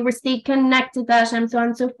faith, you were stayed connected to Hashem, so on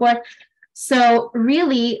and so forth. So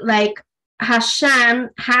really, Hashem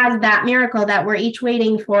has that miracle that we're each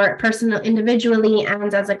waiting for, personal, individually,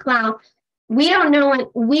 and as a cloud. We don't know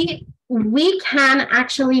when we can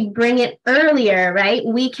actually bring it earlier, right?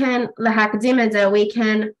 We can we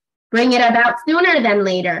can bring it about sooner than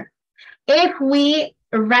later. If we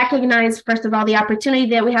recognize, first of all, the opportunity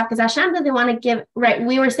that we have, because Hashem doesn't want to give, right?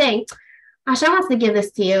 We were saying, Hashem wants to give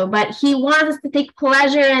this to you, but he wants us to take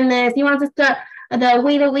pleasure in this. He wants us to, the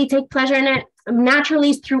way that we take pleasure in it naturally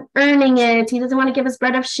is through earning it. He doesn't want to give us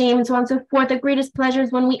bread of shame and so on and so forth. The greatest pleasure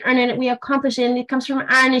is when we earn it, we accomplish it, and it comes from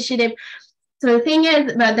our initiative. So the thing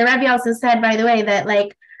is, but the Rebbe also said, by the way, that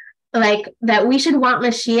that we should want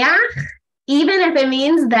Mashiach, even if it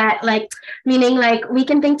means that meaning we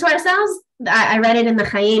can think to ourselves. I read it in the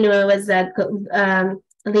Chayenu. It was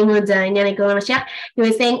Limud Inyanik Mashiach. He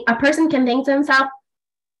was saying a person can think to himself,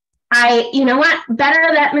 you know what?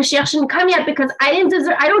 Better that Mashiach shouldn't come yet because I don't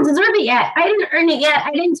deserve it yet. I didn't earn it yet.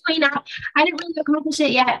 I didn't join up. I didn't really accomplish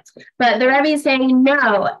it yet. But the Rebbe is saying,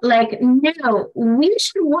 no, we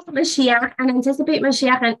should want Mashiach and anticipate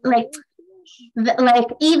Mashiach and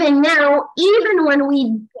even now, even when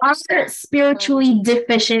we are spiritually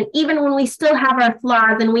deficient, even when we still have our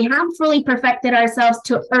flaws and we haven't fully perfected ourselves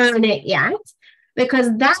to earn it yet,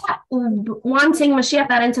 because that wanting Mashiach,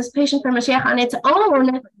 that anticipation for Mashiach on its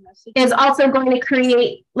own is also going to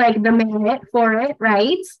create the merit for it,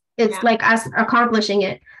 right? It's us accomplishing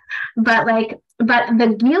it. But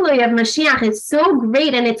the Gilui of Mashiach is so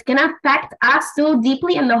great and it's going to affect us so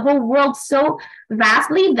deeply and the whole world so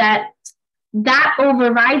vastly that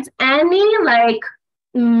overrides any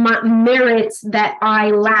merits that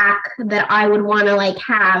I lack, that I would want to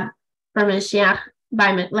have from Mashiach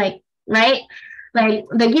by right? Like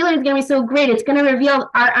the Gila is gonna be so great. It's gonna reveal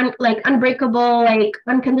our unbreakable, like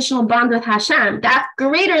unconditional bond with Hashem. That's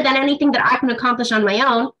greater than anything that I can accomplish on my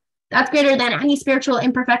own. That's greater than any spiritual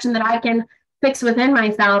imperfection that I can fix within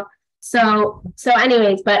myself. So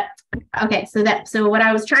anyways, but okay, so what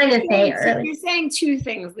I was trying to say earlier. You're saying two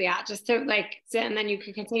things, Leah, just to and then you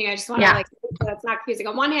can continue. I just want to so that's not confusing.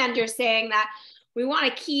 On one hand, you're saying that we want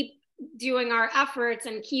to keep doing our efforts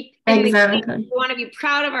and keep exactly. We want to be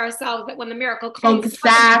proud of ourselves that when the miracle comes,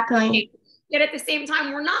 exactly. Yet at the same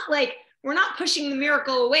time, we're not pushing the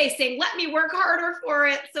miracle away, saying, "Let me work harder for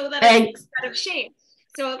it," so that it's instead of shame.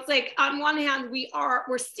 So it's like on one hand,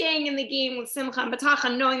 we're staying in the game with Simcha and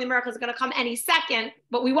B'tachon, knowing the miracle is going to come any second,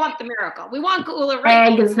 but we want the miracle. We want Geula right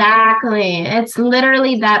now. Exactly. It's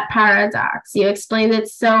literally that paradox. You explained it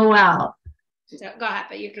so well. So go ahead,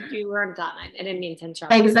 but you weren't done. I didn't mean to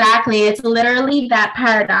interrupt. Exactly. It's literally that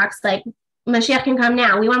paradox. Like Mashiach can come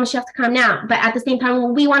now. We want Mashiach to come now, but at the same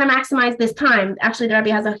time, we want to maximize this time. Actually, the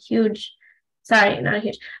Rebbe has the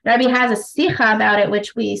Rebbe has a sicha about it,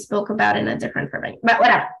 which we spoke about in a different Farbrengen. But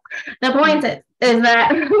whatever. The point is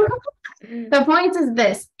that the point is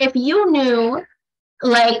this: if you knew,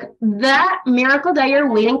 like, that miracle that you're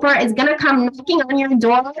waiting for is gonna come knocking on your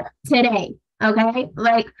door today, okay?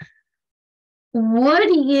 Like, would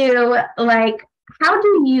you how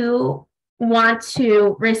do you want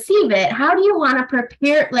to receive it? How do you want to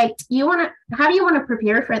prepare? How do you want to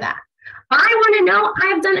prepare for that? I want to know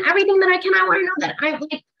I've done everything that I can. I want to know that I want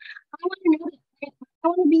to know that I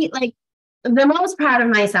want to be like the most proud of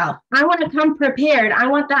myself. I want to come prepared. I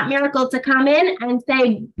want that miracle to come in and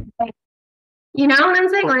say, like, you know what I'm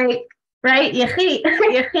saying? Like, right?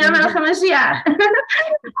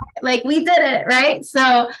 Like, we did it, right?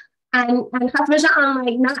 So, and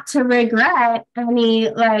like, not to regret any,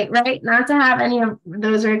 like, right? Not to have any of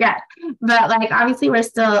those regrets. But, like, obviously we're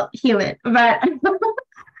still human. But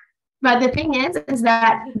but the thing is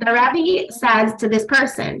that the Rabbi says to this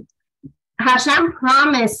person, Hashem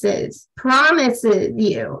promises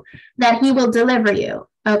you that he will deliver you.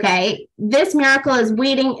 Okay, this miracle is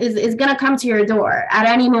waiting, is going to come to your door at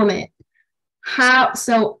any moment. How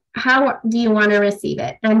do you want to receive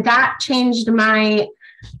it? And that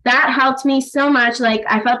that helped me so much. Like,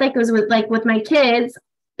 I felt like it was with my kids.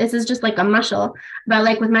 This is just like a mushal, but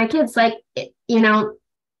like with my kids, like, you know,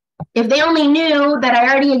 if they only knew that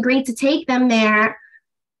I already agreed to take them there,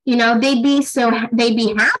 you know, they'd be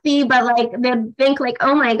happy, but like, they'd think like,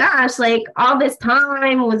 oh my gosh, like all this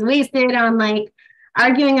time was wasted on like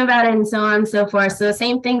arguing about it and so on and so forth. So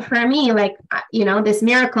same thing for me, like, you know, this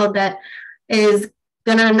miracle that is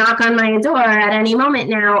gonna knock on my door at any moment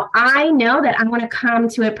now. I know that I want to come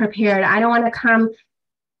to it prepared. I don't want to come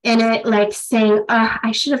in it like saying, oh,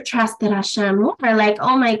 I should have trusted Hashem more, like,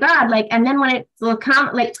 oh my God, like, and then when it will come,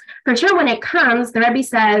 like, for sure when it comes, the Rebbe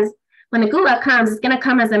says, when the Geula comes, it's going to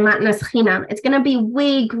come as a matnas chinam. It's going to be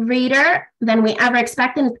way greater than we ever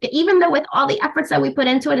expected. Even though with all the efforts that we put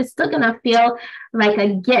into it, it's still going to feel like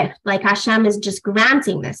a gift, like Hashem is just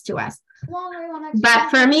granting this to us. But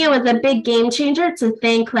for me, it was a big game changer to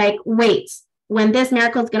think like, wait, when this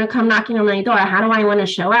miracle is going to come knocking on my door, how do I want to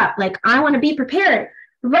show up? Like, I want to be prepared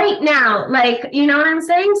right now, like, you know what I'm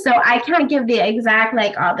saying? So I can't give the exact,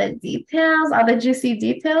 like, all the details, all the juicy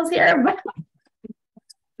details here, but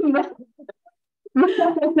you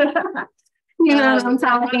know what I'm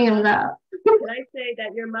talking about. Can I say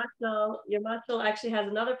that your mashal actually has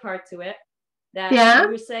another part to it? That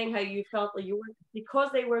you were saying how you felt like you were,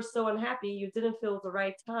 because they were so unhappy, you didn't feel the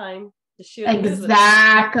right time to share the news with them.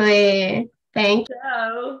 Exactly. Thank you.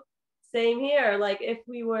 So same here. Like, if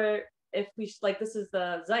we like, this is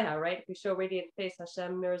the Zayha, right? If we show radiant face,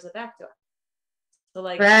 Hashem mirrors it back to us. So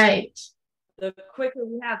like, right. The quicker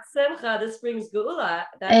we have Simcha, this brings Geula.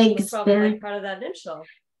 That's probably like part of that nimshal.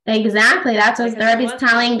 Exactly. That's what the Rebbe is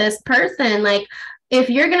telling this person. Like, if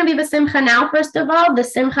you're going to be the Simcha now, first of all, the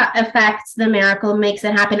Simcha affects the miracle, makes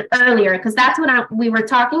it happen earlier. Because that's what we were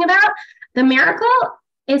talking about. The miracle,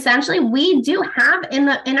 essentially, we do have in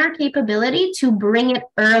our capability to bring it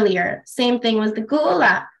earlier. Same thing with the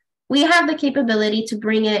Geula. We have the capability to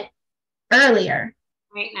bring it earlier.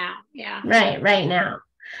 Right now. Yeah. Right now.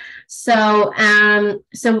 So, and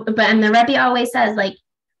the Rebbe always says, like,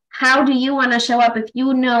 how do you want to show up if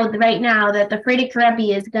you know right now that the Frierdiker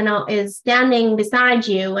Rebbe is standing beside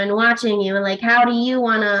you and watching you? And like, how do you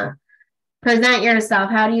want to present yourself?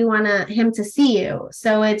 How do you want him to see you?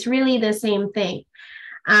 So it's really the same thing.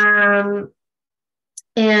 And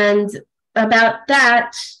about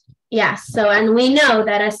that, yes. So, and we know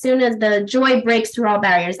that as soon as the joy breaks through all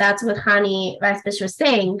barriers, that's what Hani Weisbish was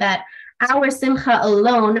saying, that our Simcha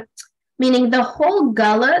alone, meaning the whole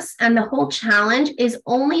gullus and the whole challenge is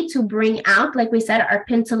only to bring out, like we said, our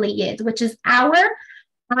pintaliyid, which is our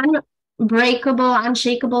unbreakable,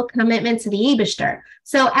 unshakable commitment to the Eibishter.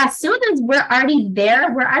 So as soon as we're already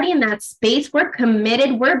there, we're already in that space, we're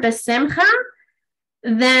committed, we're besimcha,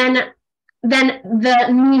 then the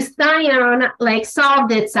nisayon like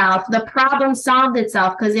solved itself, the problem solved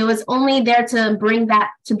itself, because it was only there to bring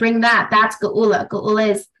that. That's geula.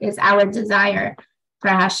 Geula is our desire for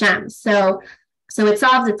Hashem. So it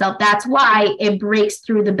solves itself. That's why it breaks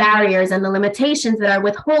through the barriers and the limitations that are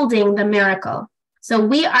withholding the miracle. So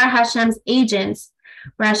we are Hashem's agents.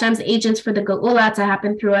 We're Hashem's agents for the geula to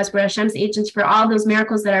happen through us. We're Hashem's agents for all those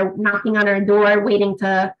miracles that are knocking on our door, waiting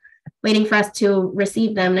for us to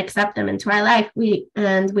receive them and accept them into our life. We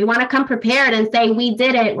want to come prepared and say, we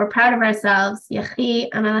did it. We're proud of ourselves. Yechi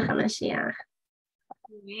Amelech HaMashiach.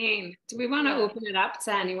 Amen. Do we want to open it up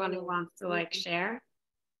to anyone who wants to like share?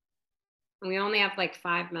 And we only have like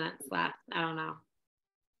 5 minutes left. I don't know.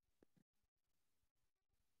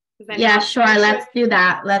 Yeah, sure. Let's do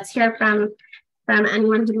that. Let's hear from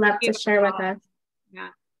anyone who'd love to share with us. Yeah.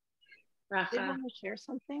 Did you want to share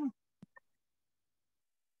something?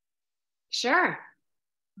 Sure.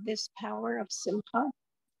 This power of simcha.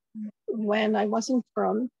 When I wasn't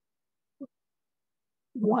from,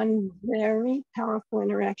 one very powerful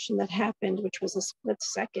interaction that happened, which was a split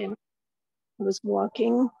second. I was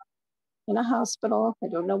walking in a hospital. I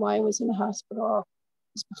don't know why I was in a hospital.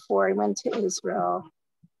 It was before I went to Israel.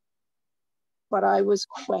 But I was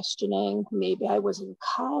questioning, maybe I was in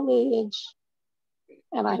college.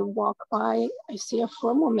 And I walk by, I see a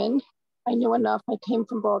frum woman. I knew enough. I came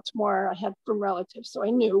from Baltimore. I had frum relatives, so I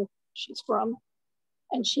knew she's from.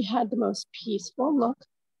 And she had the most peaceful look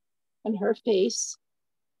on her face.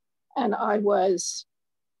 And I was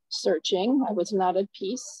searching. I was not at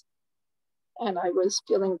peace. And I was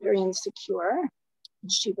feeling very insecure.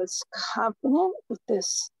 And she was confident with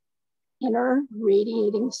this inner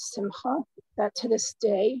radiating simcha that to this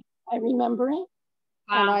day, I remember it. Wow.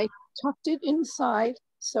 And I tucked it inside.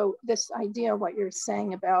 So this idea, what you're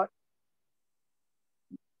saying about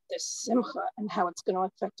this simcha and how it's going to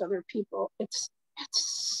affect other people, it's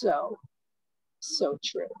so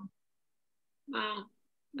true. Wow,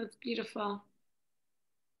 that's beautiful.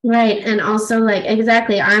 Right, and also like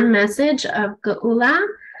exactly our message of geula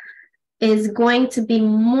is going to be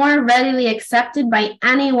more readily accepted by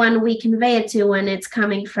anyone we convey it to when it's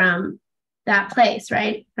coming from that place,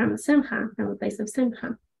 right? From simcha, from a place of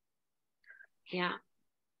simcha. Yeah.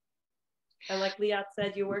 And like Liat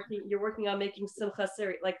said, you're working on making simcha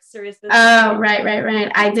serious business. Oh,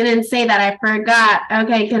 right. I didn't say that. I forgot.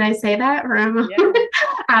 Okay, can I say that? Yeah.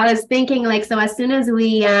 I was thinking like, so as soon as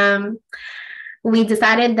we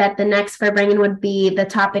decided that the next Farbrengen would be the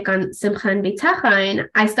topic on simcha and bitachon,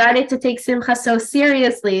 I started to take simcha so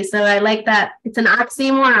seriously. So I like that it's an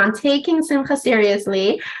oxymoron, taking simcha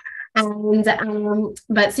seriously. And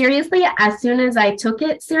but seriously, as soon as I took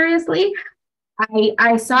it seriously,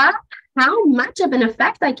 I saw how much of an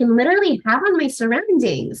effect I can literally have on my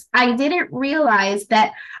surroundings. I didn't realize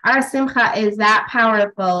that our simcha is that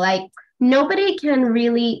powerful. Like nobody can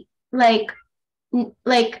really like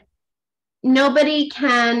nobody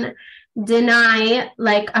can deny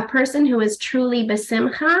like a person who is truly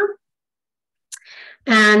besimcha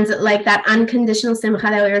and like that unconditional simcha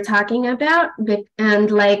that we were talking about.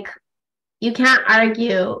 And like you can't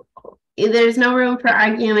argue. There's no room for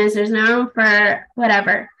arguments. There's no room for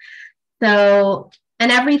whatever. So,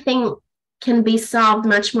 and everything can be solved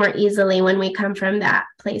much more easily when we come from that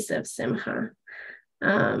place of simcha.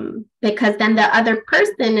 Because then the other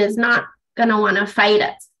person is not going to want to fight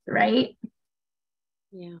us, right?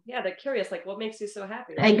 Yeah, they're curious, like, what makes you so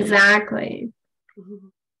happy? Right? Exactly.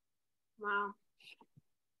 Wow.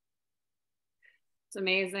 It's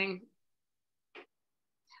amazing.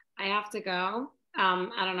 I have to go.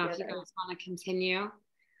 I don't know if you guys want to continue.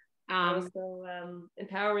 Also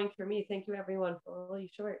empowering for me. Thank you, everyone, for all your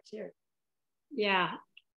shorts here. Yeah.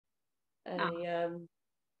 I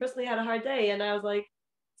personally had a hard day, and I was like,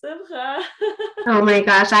 simcha. Oh my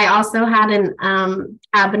gosh! I also had an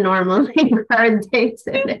abnormally hard day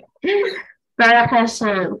today. Baruch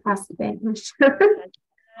Hashem.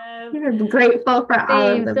 I'm grateful for all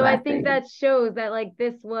of the So blessings. I think that shows that like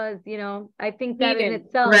this was, I think that in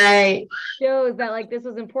itself shows that like this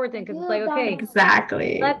was important because it's like, okay,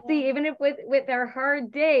 exactly. Let's see, even if with our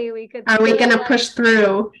hard day, we could. Are we gonna push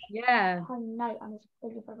through? Yeah.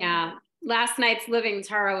 Yeah. Last night's Living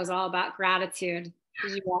Torah was all about gratitude.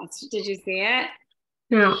 Did you see it?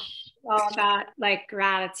 No. All about like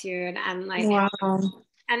gratitude and like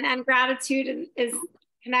and gratitude is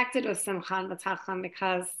connected with simcha and bitachon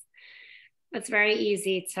because it's very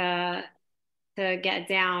easy to get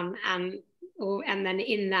down and then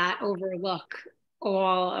in that overlook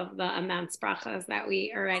all of the immense brachas that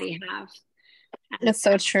we already have. It's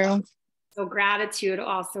so true. So gratitude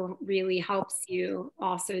also really helps you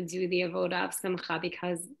also do the avoda of simcha,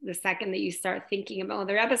 because the second that you start thinking about, well,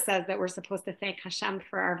 the Rebbe says that we're supposed to thank Hashem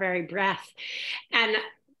for our very breath. And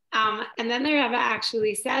then the Rebbe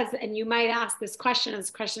actually says, and you might ask this question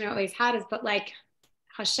I always had is, but like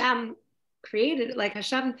Hashem created, like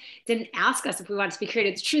Hashem didn't ask us if we wanted to be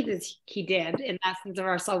created. The truth is he did. In the essence of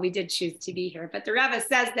our soul, we did choose to be here. But the Rebbe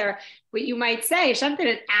says there, what you might say, Hashem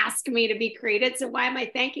didn't ask me to be created, so why am I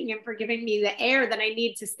thanking him for giving me the air that I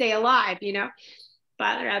need to stay alive, you know?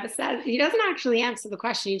 But the Rebbe says, he doesn't actually answer the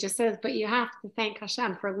question. He just says, but you have to thank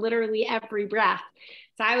Hashem for literally every breath.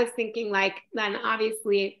 So I was thinking, like, then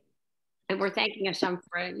obviously, and we're thanking Hashem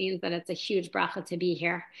for it, it means that it's a huge bracha to be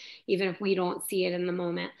here, even if we don't see it in the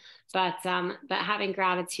moment. But having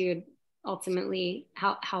gratitude ultimately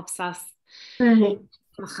helps us in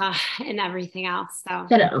everything else. So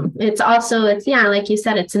it's also, like you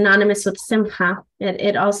said, it's synonymous with simcha.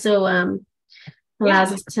 It also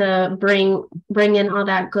allows us to bring in all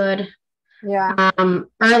that good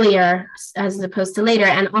earlier as opposed to later.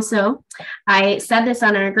 And also, I said this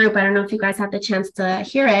on our group. I don't know if you guys had the chance to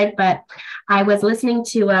hear it, but I was listening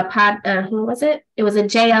to who was it? It was a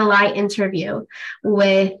JLI interview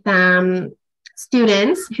with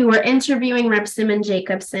students who were interviewing Reb Simon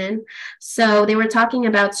Jacobson. So they were talking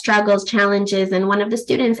about struggles, challenges, and one of the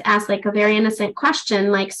students asked like a very innocent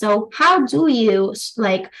question, like, so how do you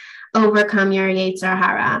like overcome your Yetzer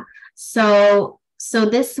Hara? So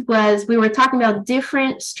this was, we were talking about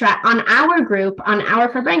different on our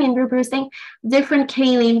Farbrengen group, we were saying different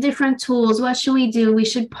kalim, different tools. What should we do? We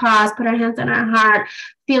should pause, put our hands on our heart,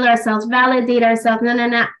 feel ourselves, validate ourselves.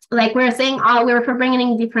 No. Like we were saying, we were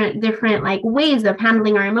Farbrengening different like ways of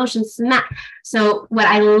handling our emotions and that. So what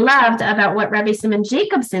I loved about what Rabbi Simon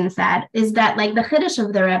Jacobson said is that like the chiddush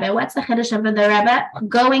of the Rebbe, what's the chiddush of the Rebbe?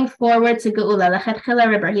 Going forward to Geula, l'chatchila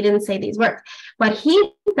Rebbe. He didn't say these words. What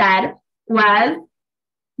he said was,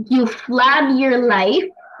 you flood your life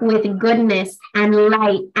with goodness and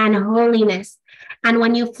light and holiness. And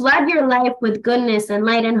when you flood your life with goodness and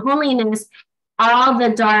light and holiness, all the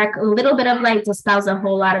dark, a little bit of light dispels a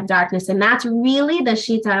whole lot of darkness. And that's really the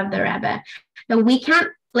Shita of the Rebbe. And we can't,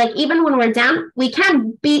 like, even when we're down, we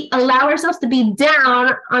can't allow ourselves to be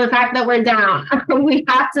down on the fact that we're down. We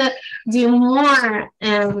have to do more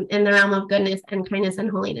in the realm of goodness and kindness and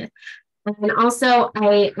holiness. And also,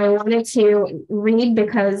 I wanted to read,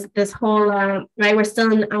 because this whole, we're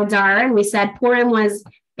still in Adar, and we said Purim was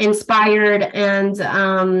inspired and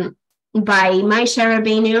by Moshe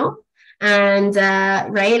Rabbeinu, and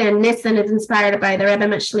and Nisan is inspired by the Rebbe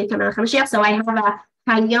Shliach Melech HaMashiach. So I have a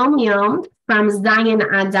Hayom Yom from Zayin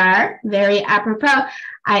Adar, very apropos.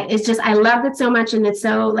 I loved it so much, and it's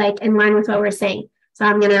so like in line with what we're saying. So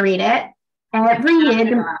I'm going to read it. Every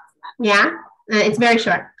Yid, it's very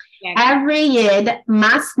short. Every Yid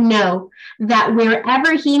must know that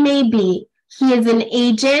wherever he may be, he is an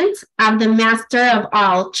agent of the Master of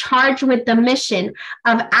all, charged with the mission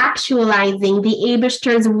of actualizing the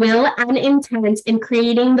Eibishter's will and intent in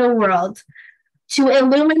creating the world, to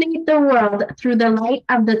illuminate the world through the light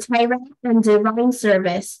of the Torah and divine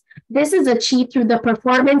service. This is achieved through the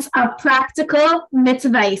performance of practical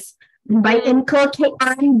mitzvahs, by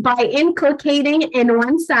inculcating in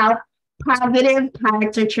oneself positive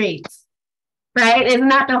character traits, right? Isn't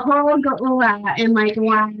that the whole Geula in like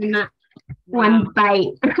one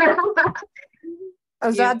bite?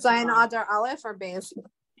 Was that Zayin Adar Aleph or Beis?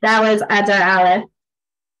 That was Adar Aleph.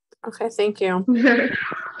 Okay, thank you.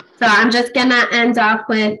 So I'm just gonna end off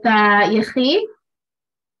with Yechi.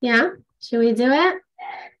 Yeah, should we do it?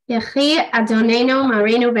 Yechi Adonenu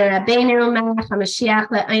Marinu B'Rabbeinu Melech HaMashiach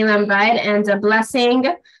Le'olam Vayed, and a blessing.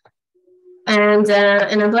 And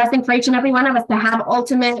a blessing for each and every one of us to have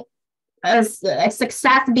ultimate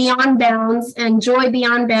success beyond bounds and joy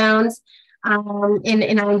beyond bounds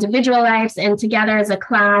in our individual lives and together as a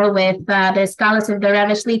cloud with the scholars of the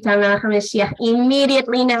Rebbe Shlita Melech HaMashiach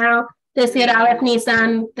immediately now, this Yud Aleph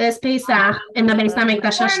Nisan, this Pesach, in the Beis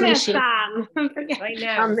HaMikdash HaShlishi.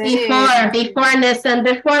 Before Nisan,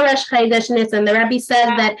 before Rosh Chodesh Nisan, the Rebbe says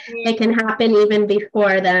that it can happen even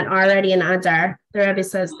before that, already in Adar. The Rebbe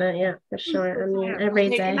says that, for sure. I mean, every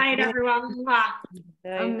day. Good night, everyone.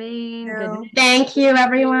 Amen. Thank you,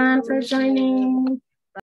 everyone, for joining.